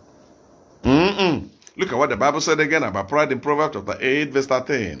 Look at what the Bible said again about pride in Proverbs chapter 8, verse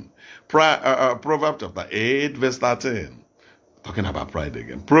 13. Proverbs chapter 8, verse 13. Talking about pride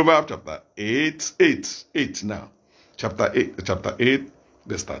again. Proverbs chapter 8 now. Chapter 8,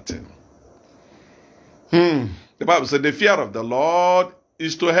 verse 13. The Bible said, the fear of the Lord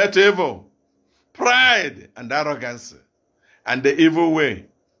is to hate evil, pride and arrogance, and the evil way,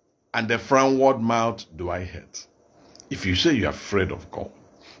 and the frownward mouth do I hate. If you say you are afraid of God,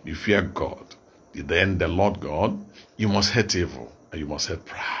 you fear God, then the Lord God, you must hate evil, and you must hate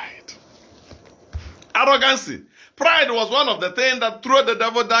pride. Arrogancy. Pride was one of the things that threw the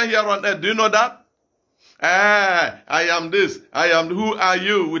devil down here on earth. Do you know that? I am this. Who are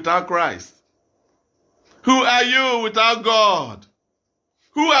you without Christ? Who are you without God?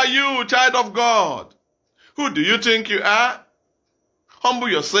 Who are you, child of God? Who do you think you are? Humble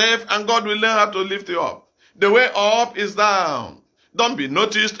yourself and God will learn how to lift you up. The way up is down. Don't be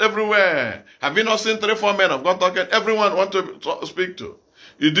noticed everywhere. Have you not seen 3, 4 men of God talking? Everyone want to speak to.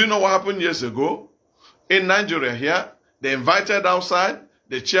 You do know what happened years ago? In Nigeria here, they invited outside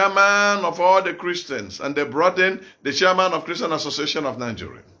the chairman of all the Christians, and they brought in the chairman of Christian Association of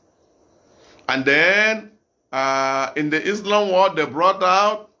Nigeria. And then in the Islam world, they brought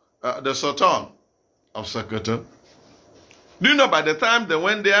out the Sultan of Sokoto. Do you know by the time they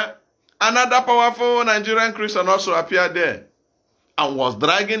went there, another powerful Nigerian Christian also appeared there and was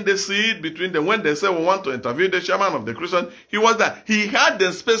dragging the seed between them. When they said we want to interview the chairman of the Christian, he was there. He had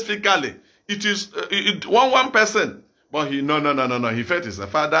them specifically. It is one person. But no. He felt he's a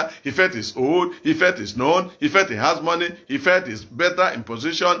father. He felt he's old. He felt he's known. He felt he has money. He felt he's better in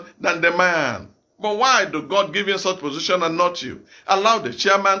position than the man. But why do God give him such position and not you? Allow the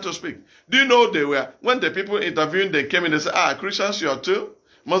chairman to speak. Do you know they were, when the people interviewing, they came in, they said, Christians, you're two?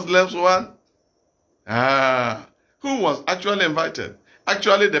 Muslims, one? Who was actually invited?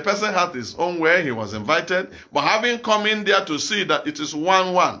 Actually, the person had his own way. He was invited. But having come in there to see that it is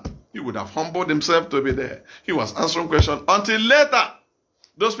 1-1, he would have humbled himself to be there. He was answering questions until later.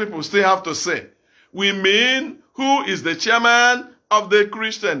 Those people still have to say, we mean, who is the chairman of the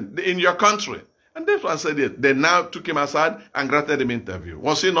Christian in your country? And that's why I said it. They now took him aside and granted him interview.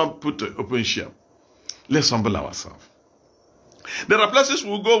 Was he not put to open shame? Let's humble ourselves. There are places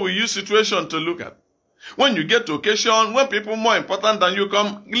we'll go, we use situation to look at. When you get to occasion, when people more important than you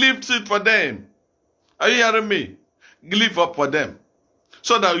come, lift it for them. Are you hearing me? Lift up for them.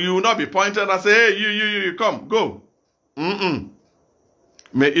 So that you will not be pointed and say, hey, you, come, go.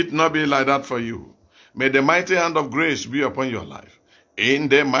 May it not be like that for you. May the mighty hand of grace be upon your life. In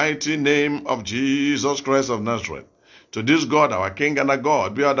the mighty name of Jesus Christ of Nazareth. To this God, our King and our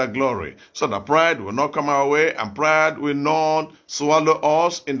God, be all the glory. So that pride will not come our way and pride will not swallow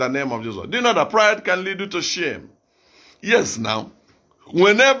us in the name of Jesus. Do you know that pride can lead you to shame? Yes, now.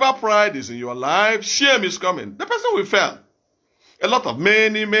 Whenever pride is in your life, shame is coming. The person will fail. A lot of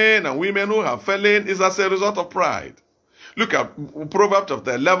many men and women who have fallen is as a result of pride. Look at Proverbs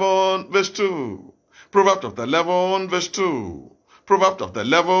chapter 11, verse 2. Proverbs chapter 11, verse 2. Proverbs chapter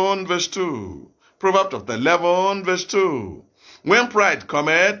 11, verse 2. Proverbs chapter 11, verse 2. When pride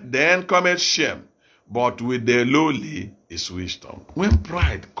cometh, then cometh shame, but with the lowly is wisdom. When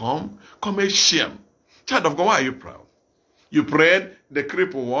pride cometh shame. Child of God, why are you proud? You prayed, the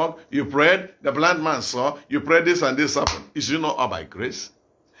cripple walked. You prayed, the blind man saw. You prayed, this and this happened. Is it not all by grace?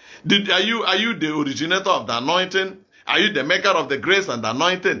 Are you the originator of the anointing? Are you the maker of the grace and the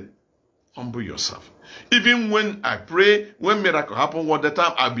anointing? Humble yourself. Even when I pray, when miracle happen, what the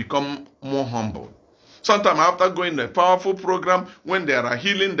time I become more humble. Sometimes after going to a powerful program, when there are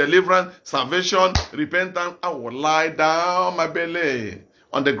healing, deliverance, salvation, repentance, I will lie down my belly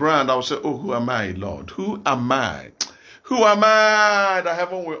on the ground. I will say, oh, who am I, Lord? Who am I? Who am I that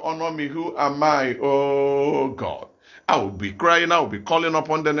heaven will honor me? Who am I, oh God? I will be crying, I will be calling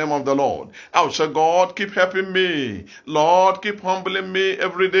upon the name of the Lord. I will say, God, keep helping me. Lord, keep humbling me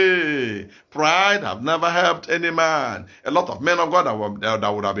every day. Pride have never helped any man. A lot of men of God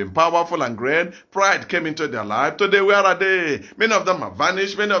that would have been powerful and great, pride came into their life. Today, where are they? Many of them have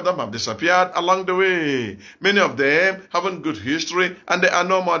vanished. Many of them have disappeared along the way. Many of them haven't good history, and they are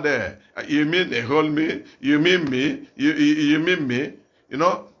no more there. You mean they hold me? You mean me? You mean me? You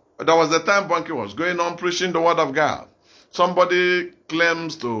know, there was the time Bunky was going on preaching the word of God. somebody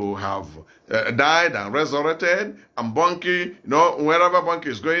claims to have died and resurrected, and Bunky, wherever Bunky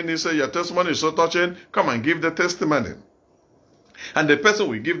is going, he says, your testimony is so touching, come and give the testimony. And the person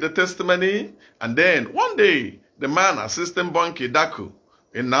will give the testimony, and then one day, the man assisting Bunky Daku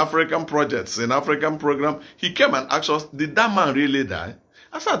in African projects, in African program, he came and asked us, did that man really die?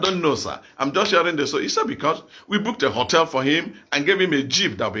 I said, I don't know, sir. I'm just sharing this. So he said, because we booked a hotel for him and gave him a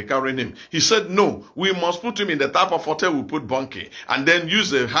jeep that will be carrying him. He said, no, we must put him in the type of hotel we put Bunky and then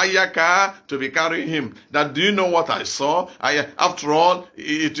use a higher car to be carrying him. That, do you know what I saw? After all,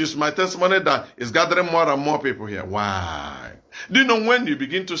 it is my testimony that is gathering more and more people here. Why? Do you know when you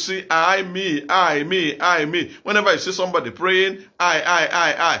begin to see I, me, whenever you see somebody praying,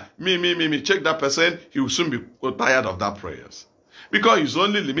 I, me, check that person, he will soon be tired of that prayers. Because he's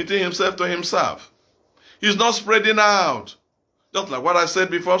only limiting himself to himself. He's not spreading out. Just like what I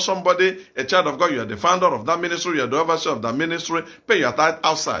said before, somebody, a child of God, you are the founder of that ministry, you are the overseer of that ministry, pay your tithe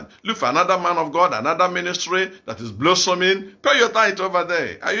outside. Look for another man of God, another ministry that is blossoming, pay your tithe over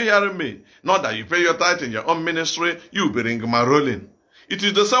there. Are you hearing me? Not that you pay your tithe in your own ministry, you will be rolling. It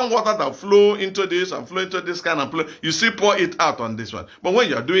is the same water that flow into this and flow into this kind of place. You see, pour it out on this one. But when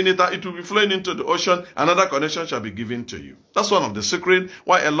you are doing it, it will be flowing into the ocean. Another connection shall be given to you. That's one of the secrets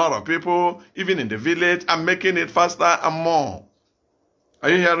why a lot of people, even in the village, are making it faster and more. Are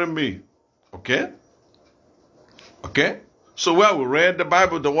you hearing me? Okay? Okay? So where we read the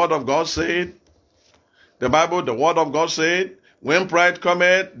Bible, the word of God said, the Bible, the word of God said, when pride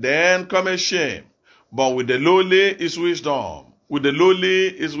cometh, then cometh shame. But with the lowly is wisdom. With the lowly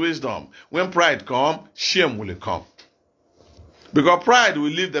is wisdom. When pride comes, shame will come. Because pride will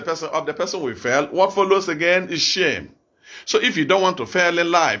lift the person up, the person will fail. What follows again is shame. So if you don't want to fail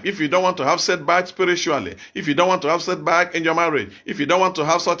in life, if you don't want to have setback spiritually, if you don't want to have setback in your marriage, if you don't want to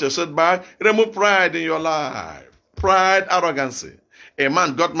have such a setback, remove pride in your life. Pride, arrogancy. A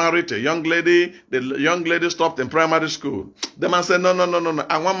man got married to a young lady. The young lady stopped in primary school. The man said, no,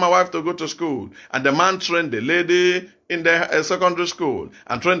 I want my wife to go to school. And the man trained the lady in the secondary school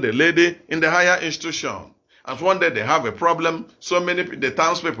and trained the lady in the higher institution. And one day they have a problem. So many the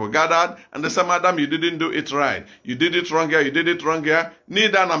townspeople gathered and they said, Madam, you didn't do it right. You did it wrong here. You did it wrong here.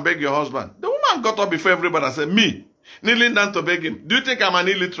 Kneel down and beg your husband. The woman got up before everybody and said, me, kneeling down to beg him. Do you think I'm an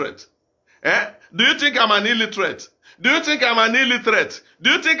illiterate? Do you think I'm an illiterate? Do you think I'm an illiterate?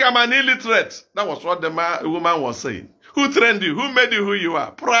 Do you think I'm an illiterate? That was what the woman was saying. Who trained you? Who made you who you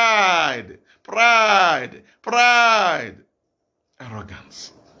are? Pride. Pride. Pride.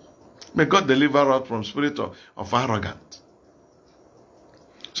 Arrogance. May God deliver us from spirit of arrogance.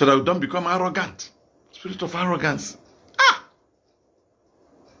 So that we don't become arrogant. Spirit of arrogance.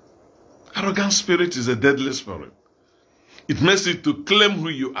 Arrogant spirit is a deadly spirit. It makes you to claim who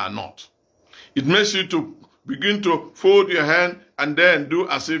you are not. It makes you to begin to fold your hand and then do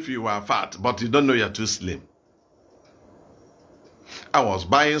as if you are fat, but you don't know you're too slim. I was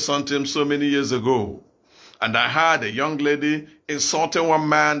buying something so many years ago, and I had a young lady insulting one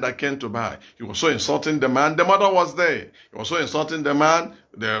man that came to buy. He was so insulting the man. The mother was there. He was so insulting the man.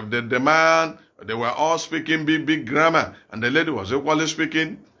 The man, they were all speaking big grammar, and the lady was equally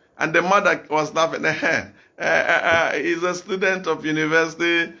speaking. And the mother was laughing. He's a student of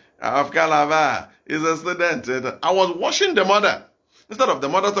University of Calabar. He's a student. I was watching the mother. Instead of the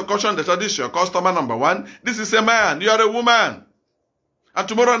mother to caution the child, this is your customer number one. This is a man. You are a woman. And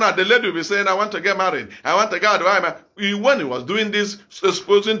tomorrow night, the lady will be saying, I want to get married. I want to get married. When he was doing this,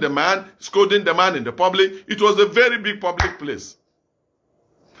 exposing the man, scolding the man in the public, it was a very big public place.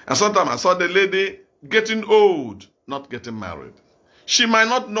 And sometimes I saw the lady getting old, not getting married. She might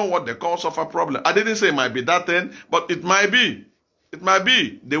not know what the cause of her problem. I didn't say it might be that thing, but it might be. It might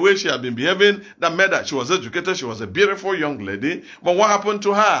be the way she had been behaving that made her. She was educated. She was a beautiful young lady. But what happened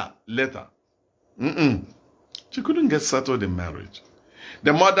to her later? She couldn't get settled in marriage.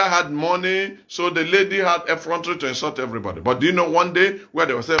 The mother had money, so the lady had effrontery to insult everybody. But do you know one day where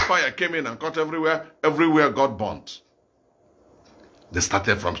there was a fire came in and caught everywhere? Everywhere got burnt. They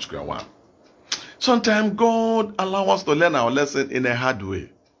started from square one. Sometimes God allows us to learn our lesson in a hard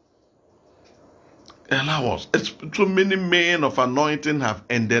way. Allow us. Too many men of anointing have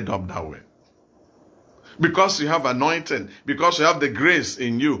ended up that way. Because you have anointing, because you have the grace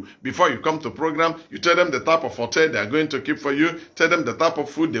in you. Before you come to program, you tell them the type of hotel they are going to keep for you. Tell them the type of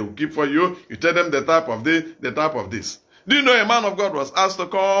food they will keep for you. You tell them the type of this, the type of this. Do you know a man of God was asked to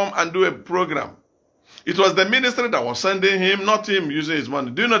come and do a program? It was the ministry that was sending him, not him using his money.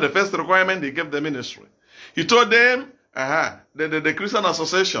 Do you know the first requirement he gave the ministry? He told them, the Christian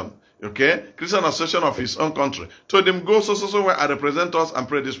Association, okay, Christian Association of his own country, told him, go so where I represent us and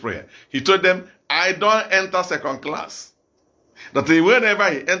pray this prayer. He told them, I don't enter second class. That whenever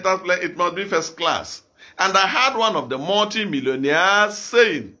he enters plane, it must be first class. And I heard one of the multi-millionaires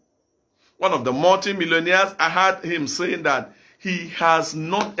saying, I heard him saying that he has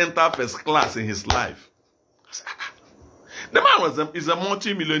not entered first class in his life. I said, the man is a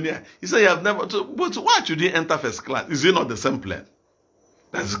multi-millionaire. He said he has never, but why should he enter first class? Is he not the same plane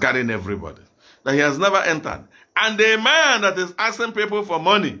that's carrying everybody? That he has never entered. And the man that is asking people for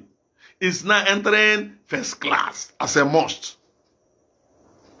money is now entering first class as a must.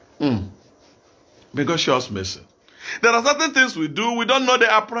 Because shows mercy. There are certain things we do, we don't know they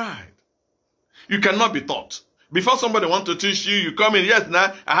are pride. You cannot be taught. Before somebody wants to teach you, you come in, yes,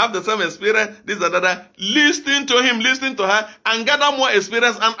 now, I have the same experience, this and that. Listen to him, listen to her, and gather more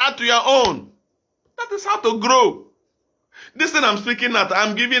experience and add to your own. That is how to grow. This thing I'm speaking at,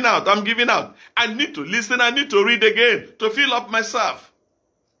 I'm giving out. I need to listen, I need to read again, to fill up myself.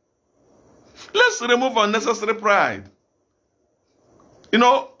 Let's remove unnecessary pride. You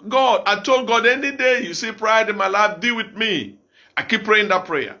know, God, I told God, any day you see pride in my life, deal with me. I keep praying that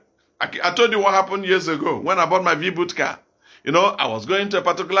prayer. I told you what happened years ago when I bought my V-Boot car. You know, I was going to a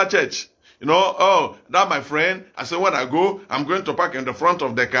particular church. You know, oh, that my friend, I said, when I go, I'm going to park in the front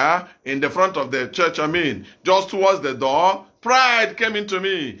of the car, in the front of the church, just towards the door. Pride came into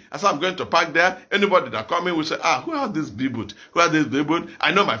me. I said, I'm going to park there. Anybody that come in will say, who has this V-Boot? Who has this V-Boot?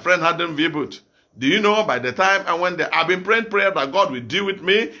 I know my friend had them V-Boot. Do you know, by the time I went there, I've been praying prayer that God will deal with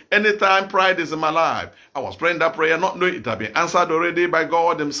me anytime pride is in my life. I was praying that prayer, not knowing it had been answered already by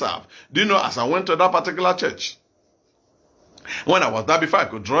God himself. Do you know, as I went to that particular church, when I was there before I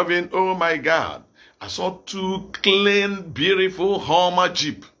could drive in, oh my God, I saw 2 clean, beautiful Hummer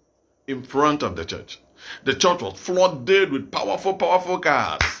Jeep in front of the church. The church was flooded with powerful, powerful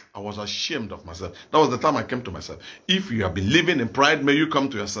cars. I was ashamed of myself. That was the time I came to myself. If you have been living in pride, may you come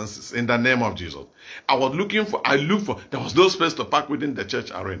to your senses in the name of Jesus. I looked for, there was no space to park within the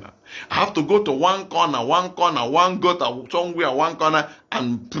church arena. I have to go to one corner, somewhere, one corner,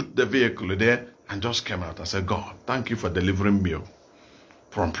 and put the vehicle there, and just came out. I said, God, thank you for delivering me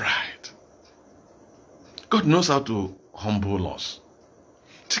from pride. God knows how to humble us.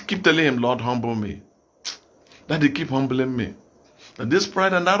 Keep telling him, Lord, humble me. Daddy, keep humbling me. That this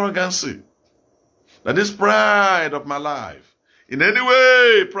pride and arrogancy, that this pride of my life, in any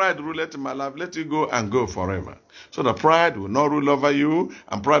way pride ruleth in my life, let it go and go forever. So that pride will not rule over you,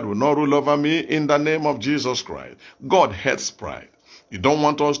 and pride will not rule over me in the name of Jesus Christ. God hates pride. He don't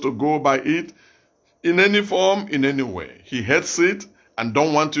want us to go by it in any form, in any way. He hates it and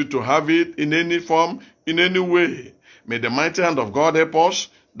don't want you to have it in any form, in any way. May the mighty hand of God help us,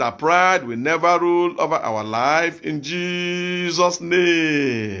 that pride will never rule over our life in Jesus'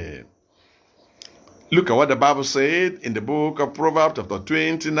 name. Look at what the Bible said in the book of Proverbs chapter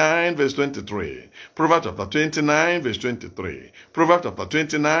 29 verse 23. Proverbs chapter 29 verse 23. Proverbs chapter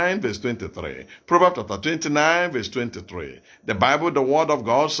 29 verse 23. Proverbs chapter 29 verse 23. The Bible, the word of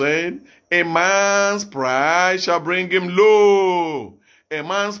God said, a man's pride shall bring him low. A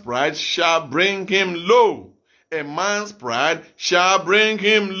man's pride shall bring him low. A man's pride shall bring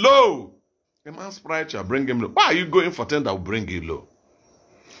him low. A man's pride shall bring him low. Why are you going for things that will bring you low?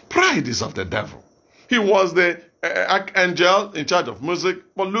 Pride is of the devil. He was the archangel in charge of music.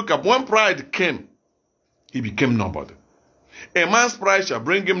 But look up, when pride came, he became nobody. A man's pride shall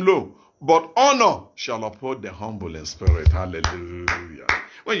bring him low, but honor shall uphold the humble in spirit. Hallelujah.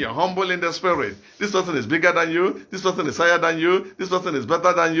 When you're humble in the spirit, this person is bigger than you, this person is higher than you, this person is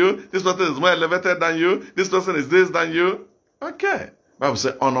better than you, this person is more elevated than you, this person is this than you. Okay. Bible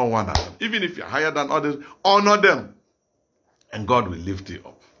says honor one another. Even if you're higher than others, honor them. And God will lift you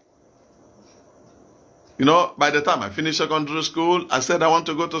up. You know, by the time I finished secondary school, I said I want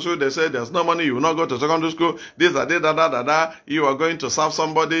to go to school. They said there's no money, you will not go to secondary school. This, that, you are going to serve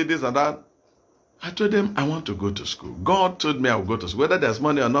somebody, this and that. I told them I want to go to school. God told me I will go to school, whether there's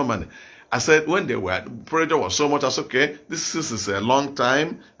money or no money. I said when pressure was so much, I said, okay, this is a long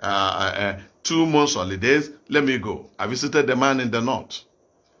time, 2 months holidays, let me go. I visited the man in the north.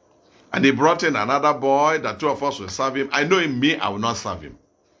 And he brought in another boy, that 2 of us will serve him. I know in me, I will not serve him.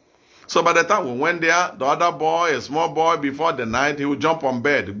 So by the time we went there, the other boy, a small boy, before the night, he would jump on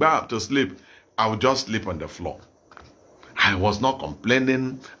bed, go out to sleep. I would just sleep on the floor. I was not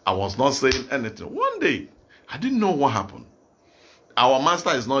complaining. I was not saying anything. One day, I didn't know what happened. Our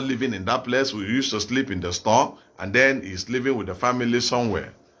master is not living in that place. We used to sleep in the store, and then he's living with the family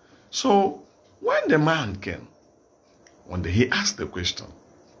somewhere. So when the man came, one day he asked the question.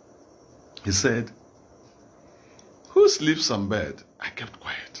 He said, who sleeps on bed? I kept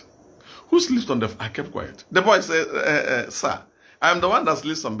quiet. Who sleeps on the... I kept quiet. The boy said, sir, I am the one that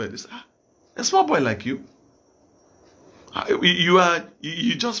sleeps on bed. He said, a small boy like you.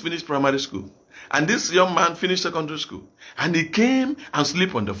 You just finished primary school. And this young man finished secondary school. And he came and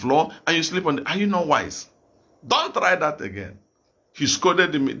sleep on the floor. And you sleep on the... Are you not wise? Don't try that again. He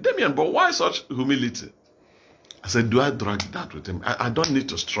scolded me. Damian, but why such humility? I said, do I drag that with him? I don't need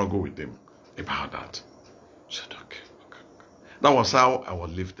to struggle with him about that. He said, okay. That was how I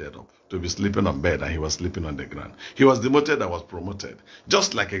was lifted up, to be sleeping on bed and he was sleeping on the ground. He was demoted, I was promoted.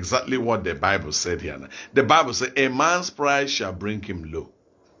 Just like exactly what the Bible said here. The Bible said, a man's pride shall bring him low,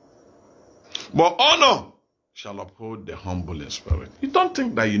 but honor shall uphold the humble in spirit. You don't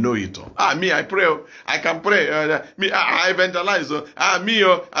think that you know it all. Me, I pray. I can pray. I evangelize.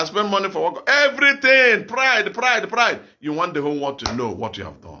 I spend money for work. Everything. Pride. You want the whole world to know what you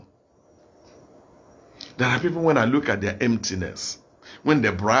have done. There are people, when I look at their emptiness, when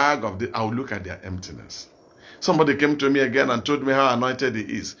they brag of it, I will look at their emptiness. Somebody came to me again and told me how anointed he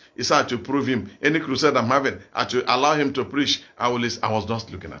is. He said to prove him. Any crusade I'm having, I to allow him to preach. I was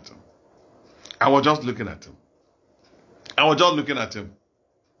just looking at him. I was just looking at him.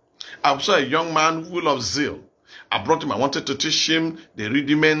 I saw a young man full of zeal. I brought him. I wanted to teach him the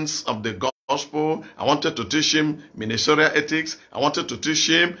rudiments of the gospel. I wanted to teach him ministerial ethics. I wanted to teach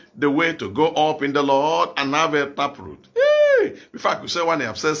him the way to go up in the Lord and have a taproot. Hey! Before I could say one, I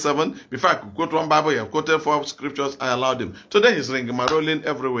have said 7. Before I could quote one Bible, I have quoted 4 scriptures. I allowed him. Today he's ringing my rolling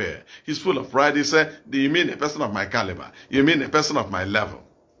everywhere. He's full of pride. He said, do you mean a person of my caliber? You mean a person of my level?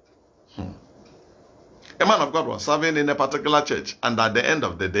 A man of God was serving in a particular church, and at the end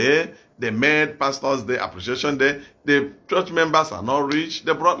of the day, they made Pastor's Day, Appreciation Day. The church members are not rich.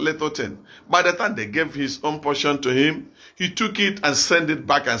 They brought little thing. By the time they gave his own portion to him, he took it and sent it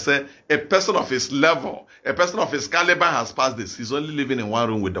back and said, a person of his level, a person of his caliber has passed this. He's only living in one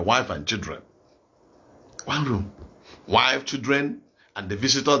room with the wife and children. One room. Wife, children, and the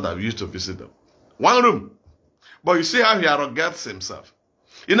visitors that used to visit them. One room. But you see how he arrogates himself.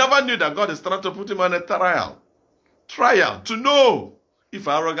 He never knew that God is trying to put him on a trial. To know if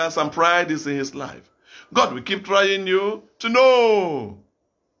arrogance and pride is in his life. God will keep trying you to know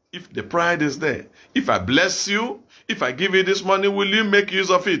if the pride is there. If I bless you, if I give you this money, will you make use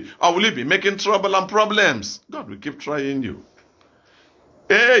of it? Or will you be making trouble and problems? God will keep trying you.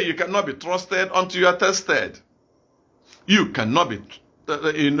 Hey, you cannot be trusted until you are tested. You cannot be,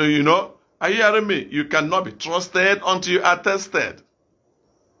 are you hearing me? You cannot be trusted until you are tested.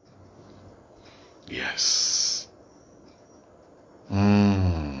 Yes.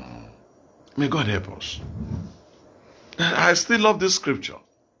 May God help us. I still love this scripture.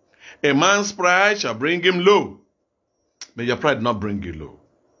 A man's pride shall bring him low. May your pride not bring you low.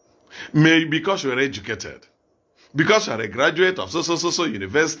 May because you are educated. Because you are a graduate of so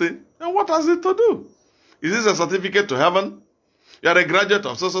university. And what has it to do? Is this a certificate to heaven? You are a graduate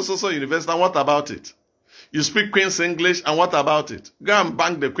of so university. And what about it? You speak Queen's English, and what about it? Go and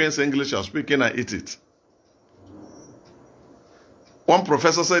bank the Queen's English you're speaking and eat it. One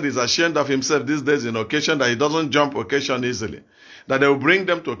professor said he's ashamed of himself these days in occasion that he doesn't jump occasion easily. That they will bring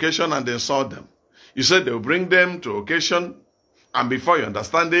them to occasion and they insult them. You said they will bring them to occasion, and before you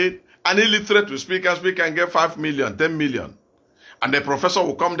understand it, an illiterate will speak and get 5 million, 10 million. And the professor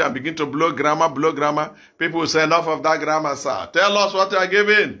will come there and begin to blow grammar. People will say, enough of that grammar, sir. Tell us what you are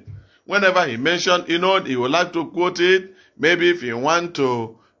giving. Whenever he mentioned, he would like to quote it. Maybe if you want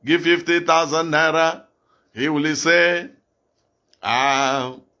to give 50,000 naira, he will say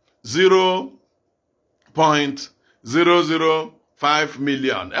 0.005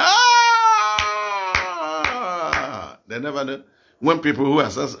 million. They never know. When people who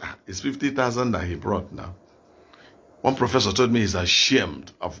assess, it's 50,000 that he brought now. One professor told me he's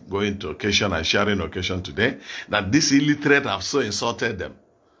ashamed of going to occasion and sharing occasion today, that this illiterate have so insulted them.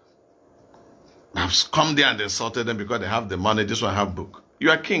 I've come there and insulted them because they have the money. This one have book. You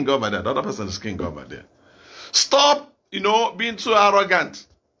are king over there. The other person is king over there. Stop, being so arrogant.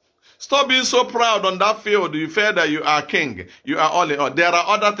 Stop being so proud on that field. You feel that you are king. You are all in all. There are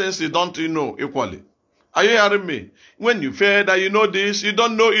other things you don't know equally. Are you hearing me? When you feel that you know this, you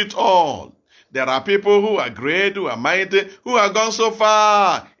don't know it all. There are people who are great, who are mighty, who have gone so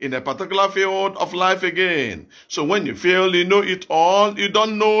far in a particular field of life again. So when you feel you know it all, you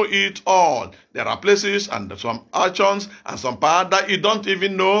don't know it all. There are places and some actions and some part that you don't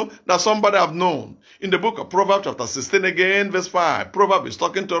even know that somebody have known. In the book of Proverbs chapter 16 again, verse 5, Proverbs is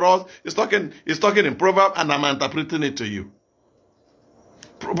talking to us. He's talking in Proverbs and I'm interpreting it to you.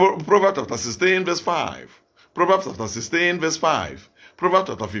 Proverbs chapter 16 verse 5. Proverbs chapter 16 verse 5. Proverbs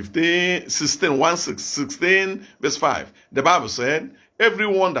chapter 16 verse 5. The Bible said,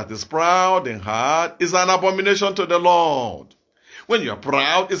 everyone that is proud in heart is an abomination to the Lord. When you're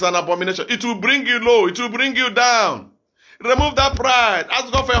proud, it's an abomination. It will bring you low. It will bring you down. Remove that pride.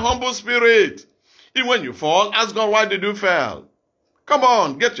 Ask God for a humble spirit. Even when you fall, ask God, why did you fail? Come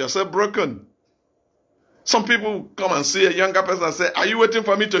on, get yourself broken. Some people come and see a younger person and say, are you waiting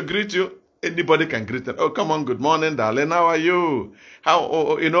for me to greet you? Anybody can greet them. Oh, come on, good morning, darling. How are you? I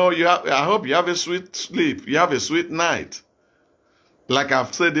hope you have a sweet sleep. You have a sweet night. Like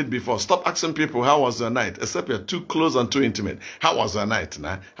I've said it before, stop asking people, how was your night? Except you're too close and too intimate. How was your night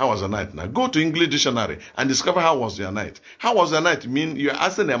now? How was your night now? Go to English dictionary and discover how was your night. How was your night? Mean you're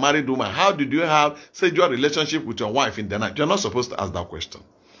asking a married woman, how did you have sexual relationship with your wife in the night? You're not supposed to ask that question.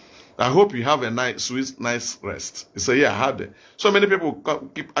 I hope you have a nice, sweet, nice rest. You say, yeah, I had it. So many people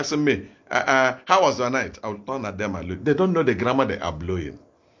keep asking me, how was your night? I'll turn at them and look. They don't know the grammar they are blowing.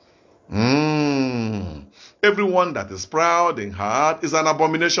 Everyone that is proud in heart is an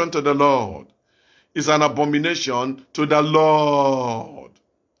abomination to the Lord. Is an abomination to the Lord.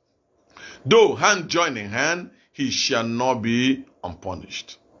 Though hand join in hand, he shall not be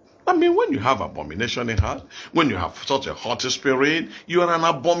unpunished. I mean, when you have abomination in heart, when you have such a haughty spirit, you are an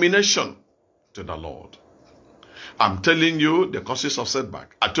abomination to the Lord. I'm telling you the causes of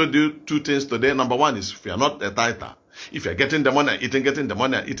setback. I told you two things today. Number one is if you are not a tither. If you're getting the money and eating, getting the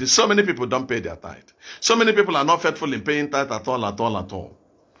money and eating, so many people don't pay their tithe. So many people are not faithful in paying tithe at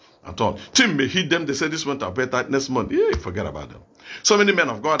all. Tim may hit them, they say this month I'll pay tithe next month. Yeah, forget about them. So many men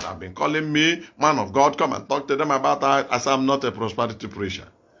of God have been calling me, man of God, come and talk to them about tithe. I say I'm not a prosperity preacher.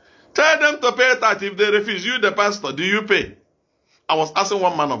 Tell them to pay tithe. If they refuse, you the pastor, do you pay? I was asking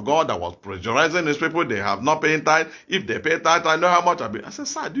one man of God that was pressurizing his people, they have not paying tithe. If they pay tithe, I know how much I'll be. I said,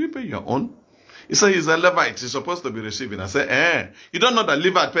 sir, do you pay your own? He said, he's a Levite. He's supposed to be receiving. I said, you don't know that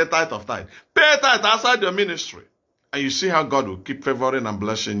Levite pay tithe of tithe. Pay tithe outside your ministry. And you see how God will keep favoring and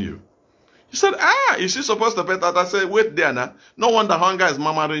blessing you. He said, is he supposed to pay tithe? I said, wait there now. No wonder hunger is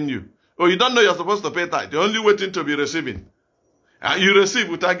murmuring you. Oh, you don't know you're supposed to pay tithe. You're only waiting to be receiving. You receive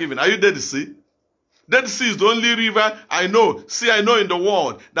without giving. Are you Dead Sea? Dead Sea is the only river I know. I know in the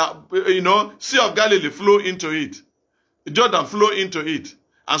world that, Sea of Galilee flow into it. Jordan flow into it.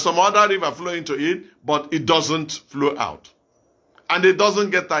 And some other river flow into it, but it doesn't flow out. And it doesn't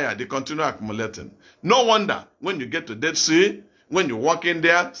get tired. They continue accumulating. No wonder when you get to Dead Sea, when you walk in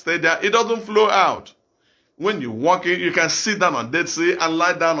there, stay there, it doesn't flow out. When you walk in, you can sit down on Dead Sea and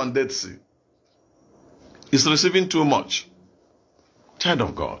lie down on Dead Sea. It's receiving too much. Child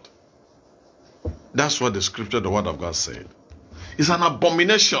of God. That's what the scripture, the word of God said. It's an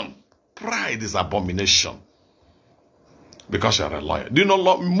abomination. Pride is abomination. Because you're a lawyer. Do you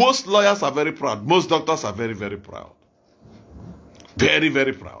know, most lawyers are very proud. Most doctors are very, very proud. Very,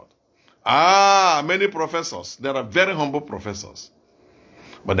 very proud. Many professors. There are very humble professors.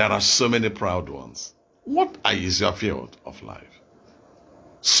 But there are so many proud ones. What is your field of life?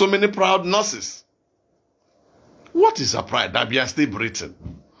 So many proud nurses. What is your pride? That you are still breathing.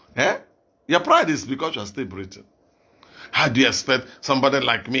 Your pride is because you are still breathing. How do you expect somebody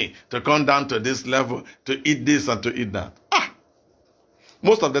like me to come down to this level, to eat this and to eat that?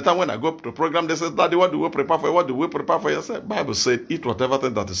 Most of the time when I go to the program, they say, Daddy, what do we prepare for you? What do we prepare for yourself? Bible said, eat whatever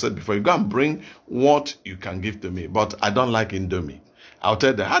thing that is said before you. Go and bring what you can give to me. But I don't like Indomie. I'll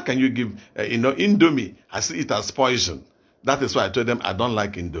tell them, how can you give, Indomie? I see it as poison. That is why I told them, I don't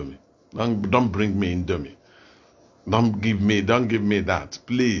like Indomie. Don't bring me Indomie. Don't give me that.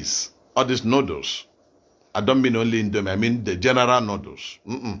 Please. All these noodles. I don't mean only Indomie. I mean the general noodles.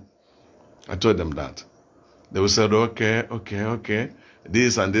 I told them that. They will say, okay.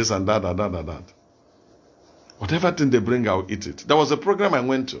 This and this and that and that and that. Whatever thing they bring, I'll eat it. There was a program I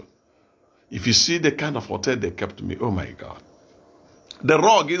went to. If you see the kind of hotel they kept me, oh my God. The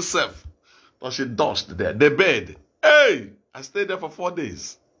rug itself, was dust there. The bed. Hey! I stayed there for 4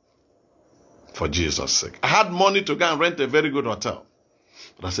 days. For Jesus' sake. I had money to go and rent a very good hotel.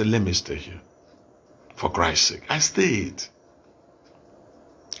 But I said, let me stay here. For Christ's sake. I stayed.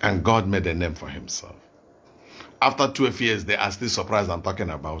 And God made a name for himself. After 12 years, they are still surprised and talking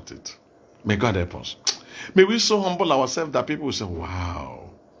about it. May God help us. May we so humble ourselves that people will say,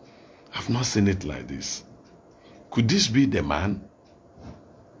 wow, I've not seen it like this. Could this be the man?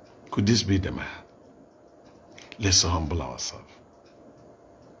 Could this be the man? Let's so humble ourselves.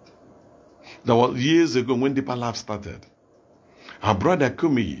 That was years ago when Deeper Life started. Our brother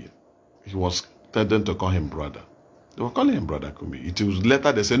Kumi, he was telling to call him brother. They were calling him Brother Kumi. It was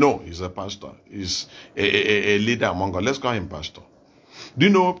later they say, no, he's a pastor. He's a leader among us. Let's call him pastor. Do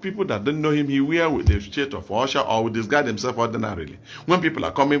you know people that don't know him, he wear with the shirt of usher or with disguise himself ordinarily. When people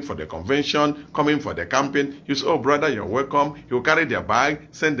are coming for the convention, coming for the camping, he say, oh brother, you're welcome. He will carry their bag,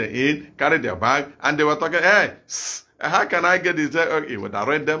 send them in, carry their bag, and they were talking, hey, How can I get this? Okay, well,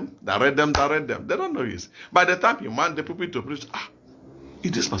 direct them. They don't know this. By the time you want the people to preach,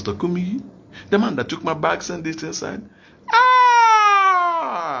 it is Pastor Kumi, the man that took my bags and this inside.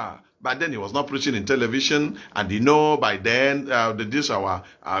 But then he was not preaching in television, and by then our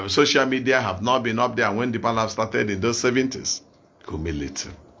social media have not been up there when the people have started in those 70s.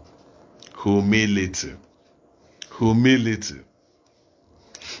 Humility.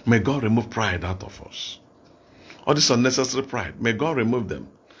 May God remove pride out of us. All this unnecessary pride, may God remove them.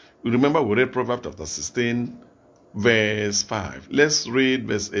 You remember we read Proverbs chapter 16, verse 5. Let's read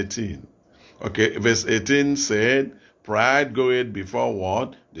verse 18. Okay, verse 18 said, pride goeth before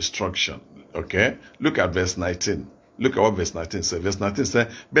what? Destruction. Okay, look at verse 19. Look at what verse 19 says. Verse 19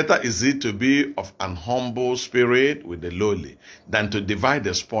 says, better is it to be of an humble spirit with the lowly than to divide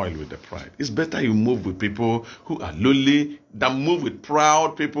the spoil with the pride. It's better you move with people who are lowly than move with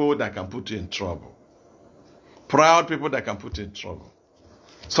proud people that can put you in trouble. Proud people that can put you in trouble.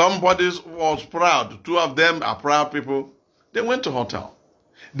 Somebody was proud. Two of them are proud people. They went to hotel.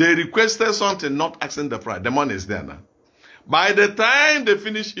 They requested something, not asking the price. The money is there now. By the time they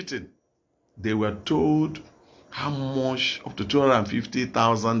finished eating, they were told how much, up to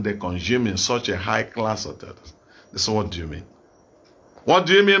 250,000 they consume in such a high-class hotel. They said, what do you mean? What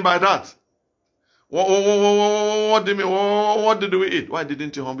do you mean by that? What do you mean? What did we eat? Why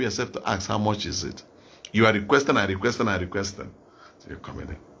didn't you humble yourself to ask how much is it? You are requesting and requesting and requesting. So you're coming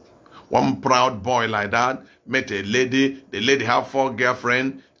in. One proud boy like that met a lady. The lady had 4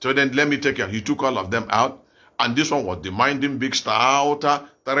 girlfriends. So then let me take care. He took all of them out. And this one was demanding big stout,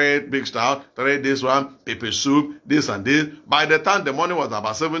 3 big stout, 3 this one, pepper soup, this and this. By the time the money was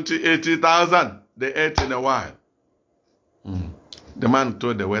about 70,000, 80,000, they ate in a while. The man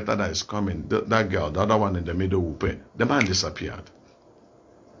told the waiter that is coming, that girl, the other one in the middle will pay. The man disappeared.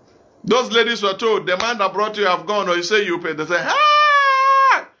 Those ladies were told, the man that brought you have gone, or you say you pay. They say,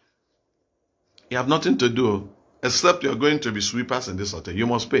 ah! You have nothing to do, except you're going to be sweepers in this hotel. You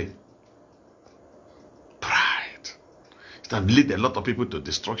must pay. It has led a lot of people to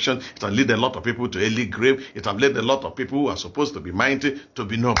destruction. It has led a lot of people to early grave. It has led a lot of people who are supposed to be mighty to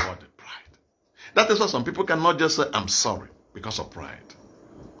be nobody. Pride. That is why some people cannot just say, I'm sorry, because of pride.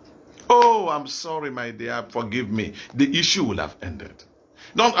 Oh, I'm sorry, my dear, forgive me. The issue will have ended.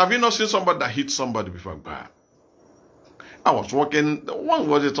 Have you not seen somebody that hit somebody before? Bah. I was walking,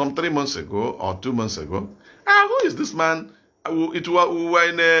 was it some 3 months ago or 2 months ago? Who is this man? We were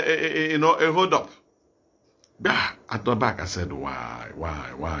in a hold up. At the back, I said, why?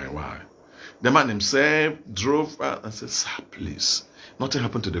 The man himself drove and said, sir, please. Nothing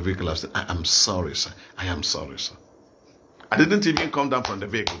happened to the vehicle. I said, I am sorry, sir. I am sorry, sir. I didn't even come down from the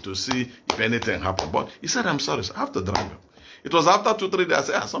vehicle to see if anything happened. But he said, I'm sorry, sir. I have to drive him. It was after 2, 3 days.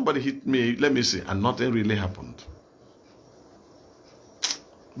 I said, somebody hit me. Let me see. And nothing really happened.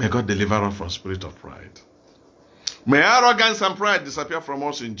 May God deliver us from spirit of pride. May arrogance and pride disappear from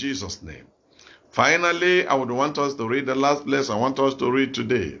us in Jesus' name. Finally, I would want us to read the last place I want us to read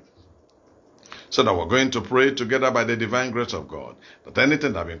today. So that we're going to pray together by the divine grace of God. That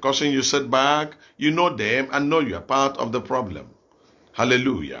anything that has been causing you setback, you know them and know you are part of the problem.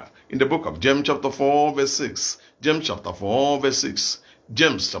 Hallelujah. In the book of James chapter 4 verse 6. James chapter 4 verse 6.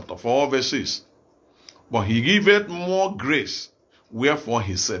 James chapter 4 verse 6. But he giveth more grace. Wherefore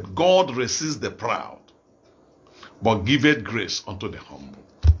he said, God resists the proud, but giveth grace unto the humble.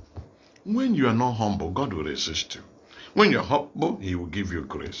 When you are not humble, God will resist you. When you're humble, he will give you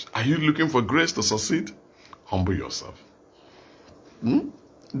grace. Are you looking for grace to succeed? Humble yourself.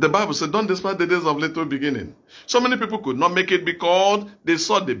 The Bible said, don't despise the days of little beginning. So many people could not make it because they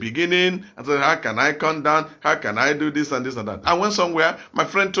saw the beginning and said, how can I come down? How can I do this and this and that? I went somewhere. My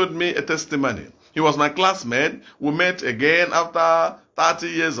friend told me a testimony. He was my classmate. We met again after 30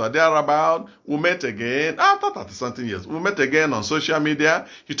 years or thereabout. We met again after 30-something years. We met again on social media.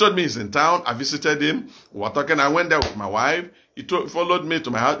 He told me he's in town. I visited him. We were talking. I went there with my wife. He followed me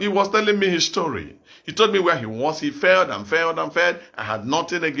to my house. He was telling me his story. He told me where he was. He failed and failed and failed. I had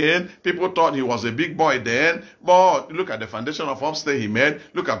nothing again. People thought he was a big boy then. But look at the foundation of upstairs he made.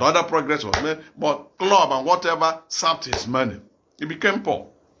 Look at the other progress was made. But club and whatever sapped his money. He became poor.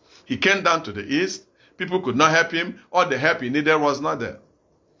 He came down to the east. People could not help him. All the help he needed was not there.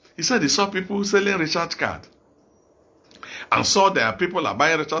 He said he saw people selling recharge card. And saw there people are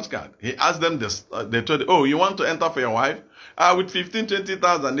buying recharge card. He asked them this. They told him, oh, you want to enter for your wife? With 15,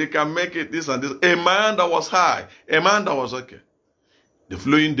 20,000, they can make it this and this. A man that was high. A man that was okay. The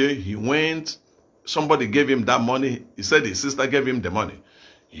following day, he went. Somebody gave him that money. He said his sister gave him the money.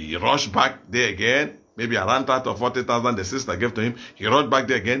 He rushed back there again. maybe around 30 or 40,000 the sister gave to him. He rushed back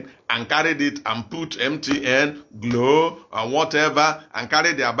there again and carried it and put MTN, Glow, and whatever, and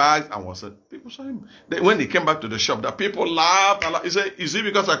carried their bags and was said, people saw him. Then when he came back to the shop, the people laughed. He said, is it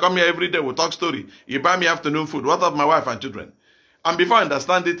because I come here every day, we talk story? You buy me afternoon food. What of my wife and children? And before I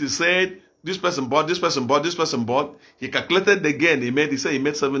understand it, he said, this person bought, this person bought, this person bought. He calculated again. He said he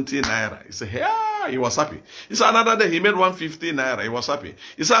made 17 naira. He said, yeah, he was happy. He said another day he made 150 naira. He was happy.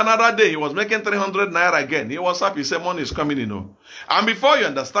 He said another day he was making 300 naira again. He was happy. He said money is coming, you know. And before you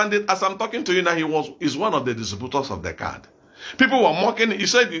understand it, as I'm talking to you now, he's one of the distributors of the card. People were mocking him. He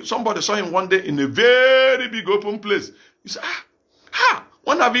said somebody saw him one day in a very big open place. He said,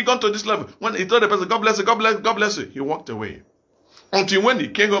 when have you gone to this level? When he told the person, God bless you, God bless you, God bless you. He walked away. Until when he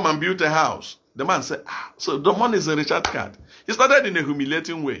came home and built a house, the man said, so the money is a recharge card. He started in a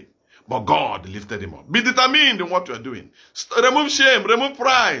humiliating way, but God lifted him up. Be determined in what you are doing. Remove shame, remove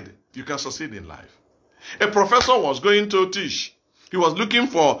pride. You can succeed in life. A professor was going to teach. He was looking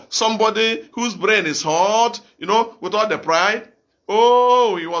for somebody whose brain is hot, you know, with all the pride.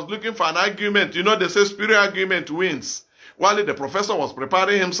 Oh, he was looking for an argument. You know, they say spirit argument wins. While the professor was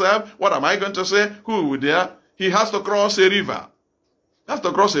preparing himself, what am I going to say? Who would there? He has to cross a river.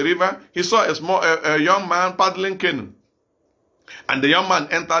 To cross a river, he saw a young man paddling canoe. And the young man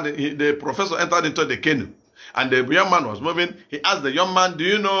the professor entered into the canoe. And the young man was moving. He asked the young man, do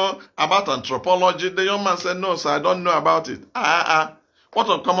you know about anthropology? The young man said, no, sir, I don't know about it. What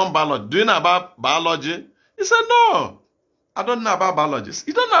of common biology? Do you know about biology? He said, no, I don't know about biology.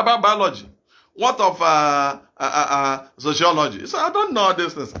 You don't know about biology? What of sociology? He said, I don't know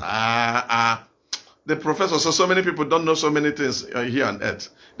this things. The professor said, so many people don't know so many things here on earth.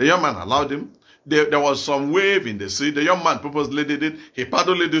 The young man allowed him. There was some wave in the sea. The young man purposely did it. He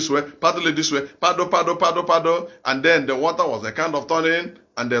paddled it this way, paddle, paddle. And then the water was a kind of turning.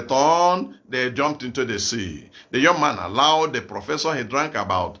 And they jumped into the sea. The young man allowed the professor, he drank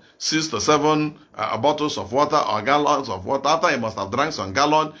about 6 to 7 bottles of water or gallons of water. After he must have drank some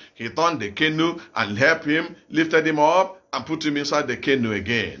gallon, he turned the canoe and helped him, lifted him up, and put him inside the canoe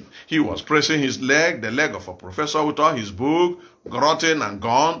again. He was pressing his leg, the leg of a professor with all his book, rotten and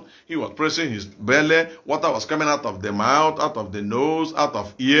gone. He was pressing his belly. Water was coming out of the mouth, out of the nose, out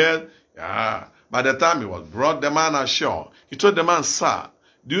of ear. By the time he was brought the man ashore, he told the man, sir,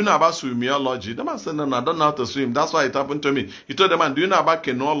 do you know about swimmiology? The man said, no, I don't know how to swim. That's why it happened to me. He told the man, do you know about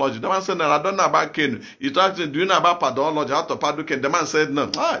canoeology? The man said, no, I don't know about canoe. He told him, do you know about paddleology? How to paddle canoe? The man said, no.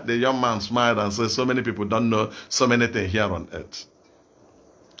 The young man smiled and said, so many people don't know so many things here on earth.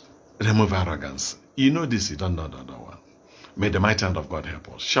 Remove arrogance. You know this, you don't know the other one. May the mighty hand of God help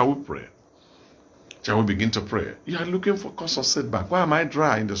us. Shall we pray? Shall we begin to pray? You are looking for cause of setback. Why am I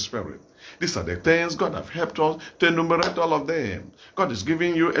dry in the spirit? These are the things God has helped us to enumerate all of them. God is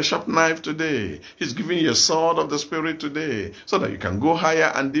giving you a sharp knife today. He's giving you a sword of the Spirit today, so that you can go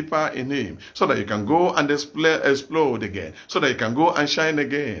higher and deeper in Him, so that you can go and explode again, so that you can go and shine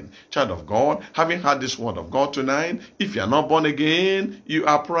again. Child of God, having heard this word of God tonight, if you are not born again, you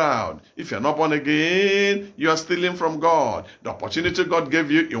are proud. If you are not born again, you are stealing from God. The opportunity God gave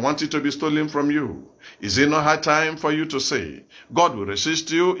you, you want it to be stolen from you. Is it not high time for you to say, God will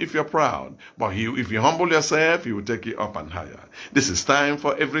resist you if you're proud, but if you humble yourself, He will take you up and higher. This is time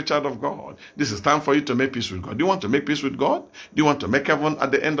for every child of God. This is time for you to make peace with God. Do you want to make peace with God? Do you want to make heaven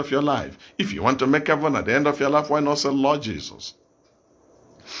at the end of your life? If you want to make heaven at the end of your life, why not say, Lord Jesus,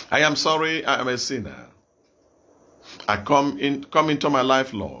 I am sorry, I am a sinner. I come into my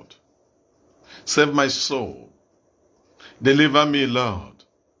life, Lord. Save my soul. Deliver me, Lord.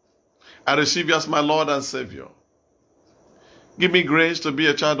 I receive you as my Lord and Savior. Give me grace to be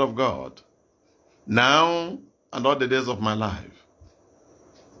a child of God, now and all the days of my life.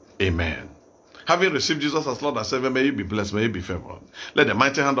 Amen. Having received Jesus as Lord and Savior, may you be blessed, may you be favored. Let the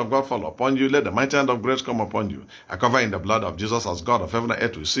mighty hand of God fall upon you. Let the mighty hand of grace come upon you. I cover in the blood of Jesus as God of heaven and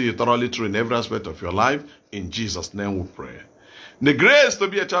earth will see you thoroughly through in every aspect of your life. In Jesus' name we pray. The grace to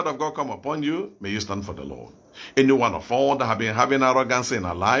be a child of God come upon you. May you stand for the Lord. Any one of all that have been having arrogance in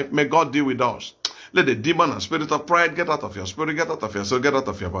our life, may God deal with us. Let the demon and spirit of pride get out of your spirit, get out of your soul, get out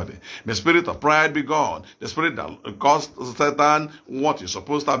of your body. May spirit of pride be gone. The spirit that caused Satan what is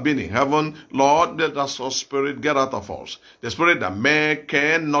supposed to have been in heaven, Lord, let that spirit get out of us. The spirit that man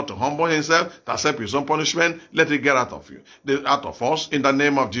cannot humble himself, to accept his own punishment, let it get out of you, out of us, in the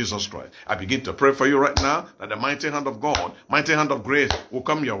name of Jesus Christ. I begin to pray for you right now that the mighty hand of God, mighty hand of grace will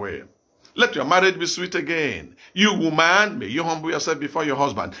come your way. Let your marriage be sweet again. You woman, may you humble yourself before your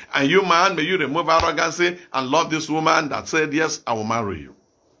husband. And you man, may you remove arrogance and love this woman that said, yes, I will marry you.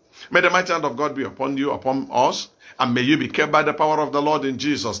 May the mighty hand of God be upon you, upon us, and may you be kept by the power of the Lord in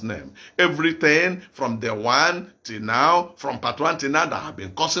Jesus' name. Everything from day one till now, from part 1 till now, that have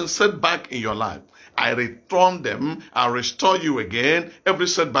been causing setback in your life, I return them, I restore you again. Every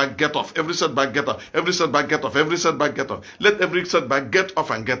setback, get off. Every setback, get off. Every setback, get off. Every setback, get off. Let every setback get off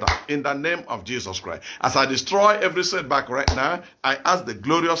and get off. In the name of Jesus Christ. As I destroy every setback right now, I ask the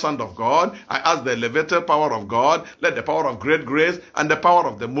glorious hand of God, I ask the elevated power of God, let the power of great grace and the power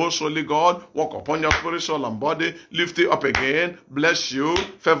of the most holy God walk upon your spirit, soul, and body, lift you up again, bless you,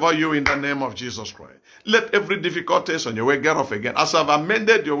 favor you in the name of Jesus Christ. Let every difficulty on your way get off again. As you have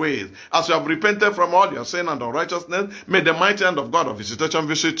amended your ways, as you have repented from all your sin and unrighteousness, may the mighty hand of God of visitation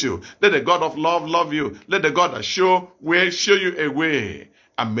visit you. Let the God of love love you. Let the God that show you a way.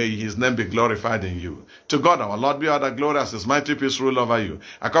 And may his name be glorified in you. To God our Lord be all the glory as his mighty peace rule over you.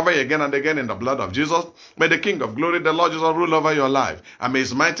 I cover you again and again in the blood of Jesus. May the King of glory, the Lord Jesus, rule over your life. And may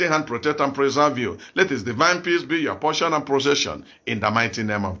his mighty hand protect and preserve you. Let his divine peace be your portion and possession in the mighty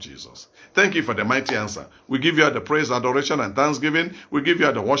name of Jesus. Thank you for the mighty answer. We give you all the praise, adoration, and thanksgiving. We give you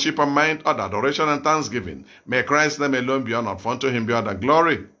all the worship and mind, all the adoration and thanksgiving. May Christ's name alone be honored, for unto him be all the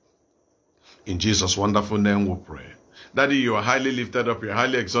glory. In Jesus' wonderful name we pray. Daddy, you are highly lifted up, you are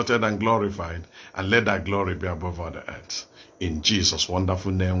highly exalted and glorified, and let that glory be above all the earth. In Jesus'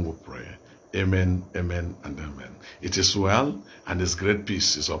 wonderful name we pray. Amen, amen, and amen. It is well, and his great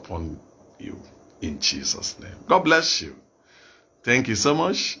peace is upon you. In Jesus' name. God bless you. Thank you so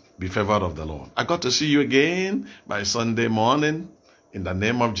much. Be favored of the Lord. I got to see you again by Sunday morning. In the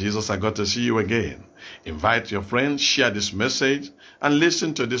name of Jesus, I got to see you again. Invite your friends, share this message, and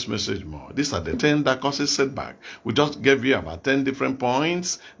listen to this message more. These are the 10 that causes setback. We just gave you about 10 different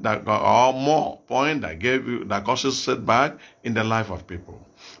points that or more points that causes setback in the life of people.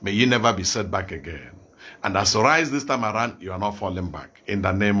 May you never be set back again. And as you rise this time around, you are not falling back. In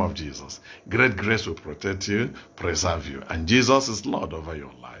the name of Jesus. Great grace will protect you, preserve you. And Jesus is Lord over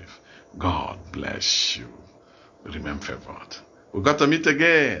your life. God bless you. Remain favored. We've got to meet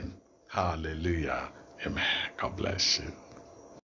again. Hallelujah. Amen. God bless you.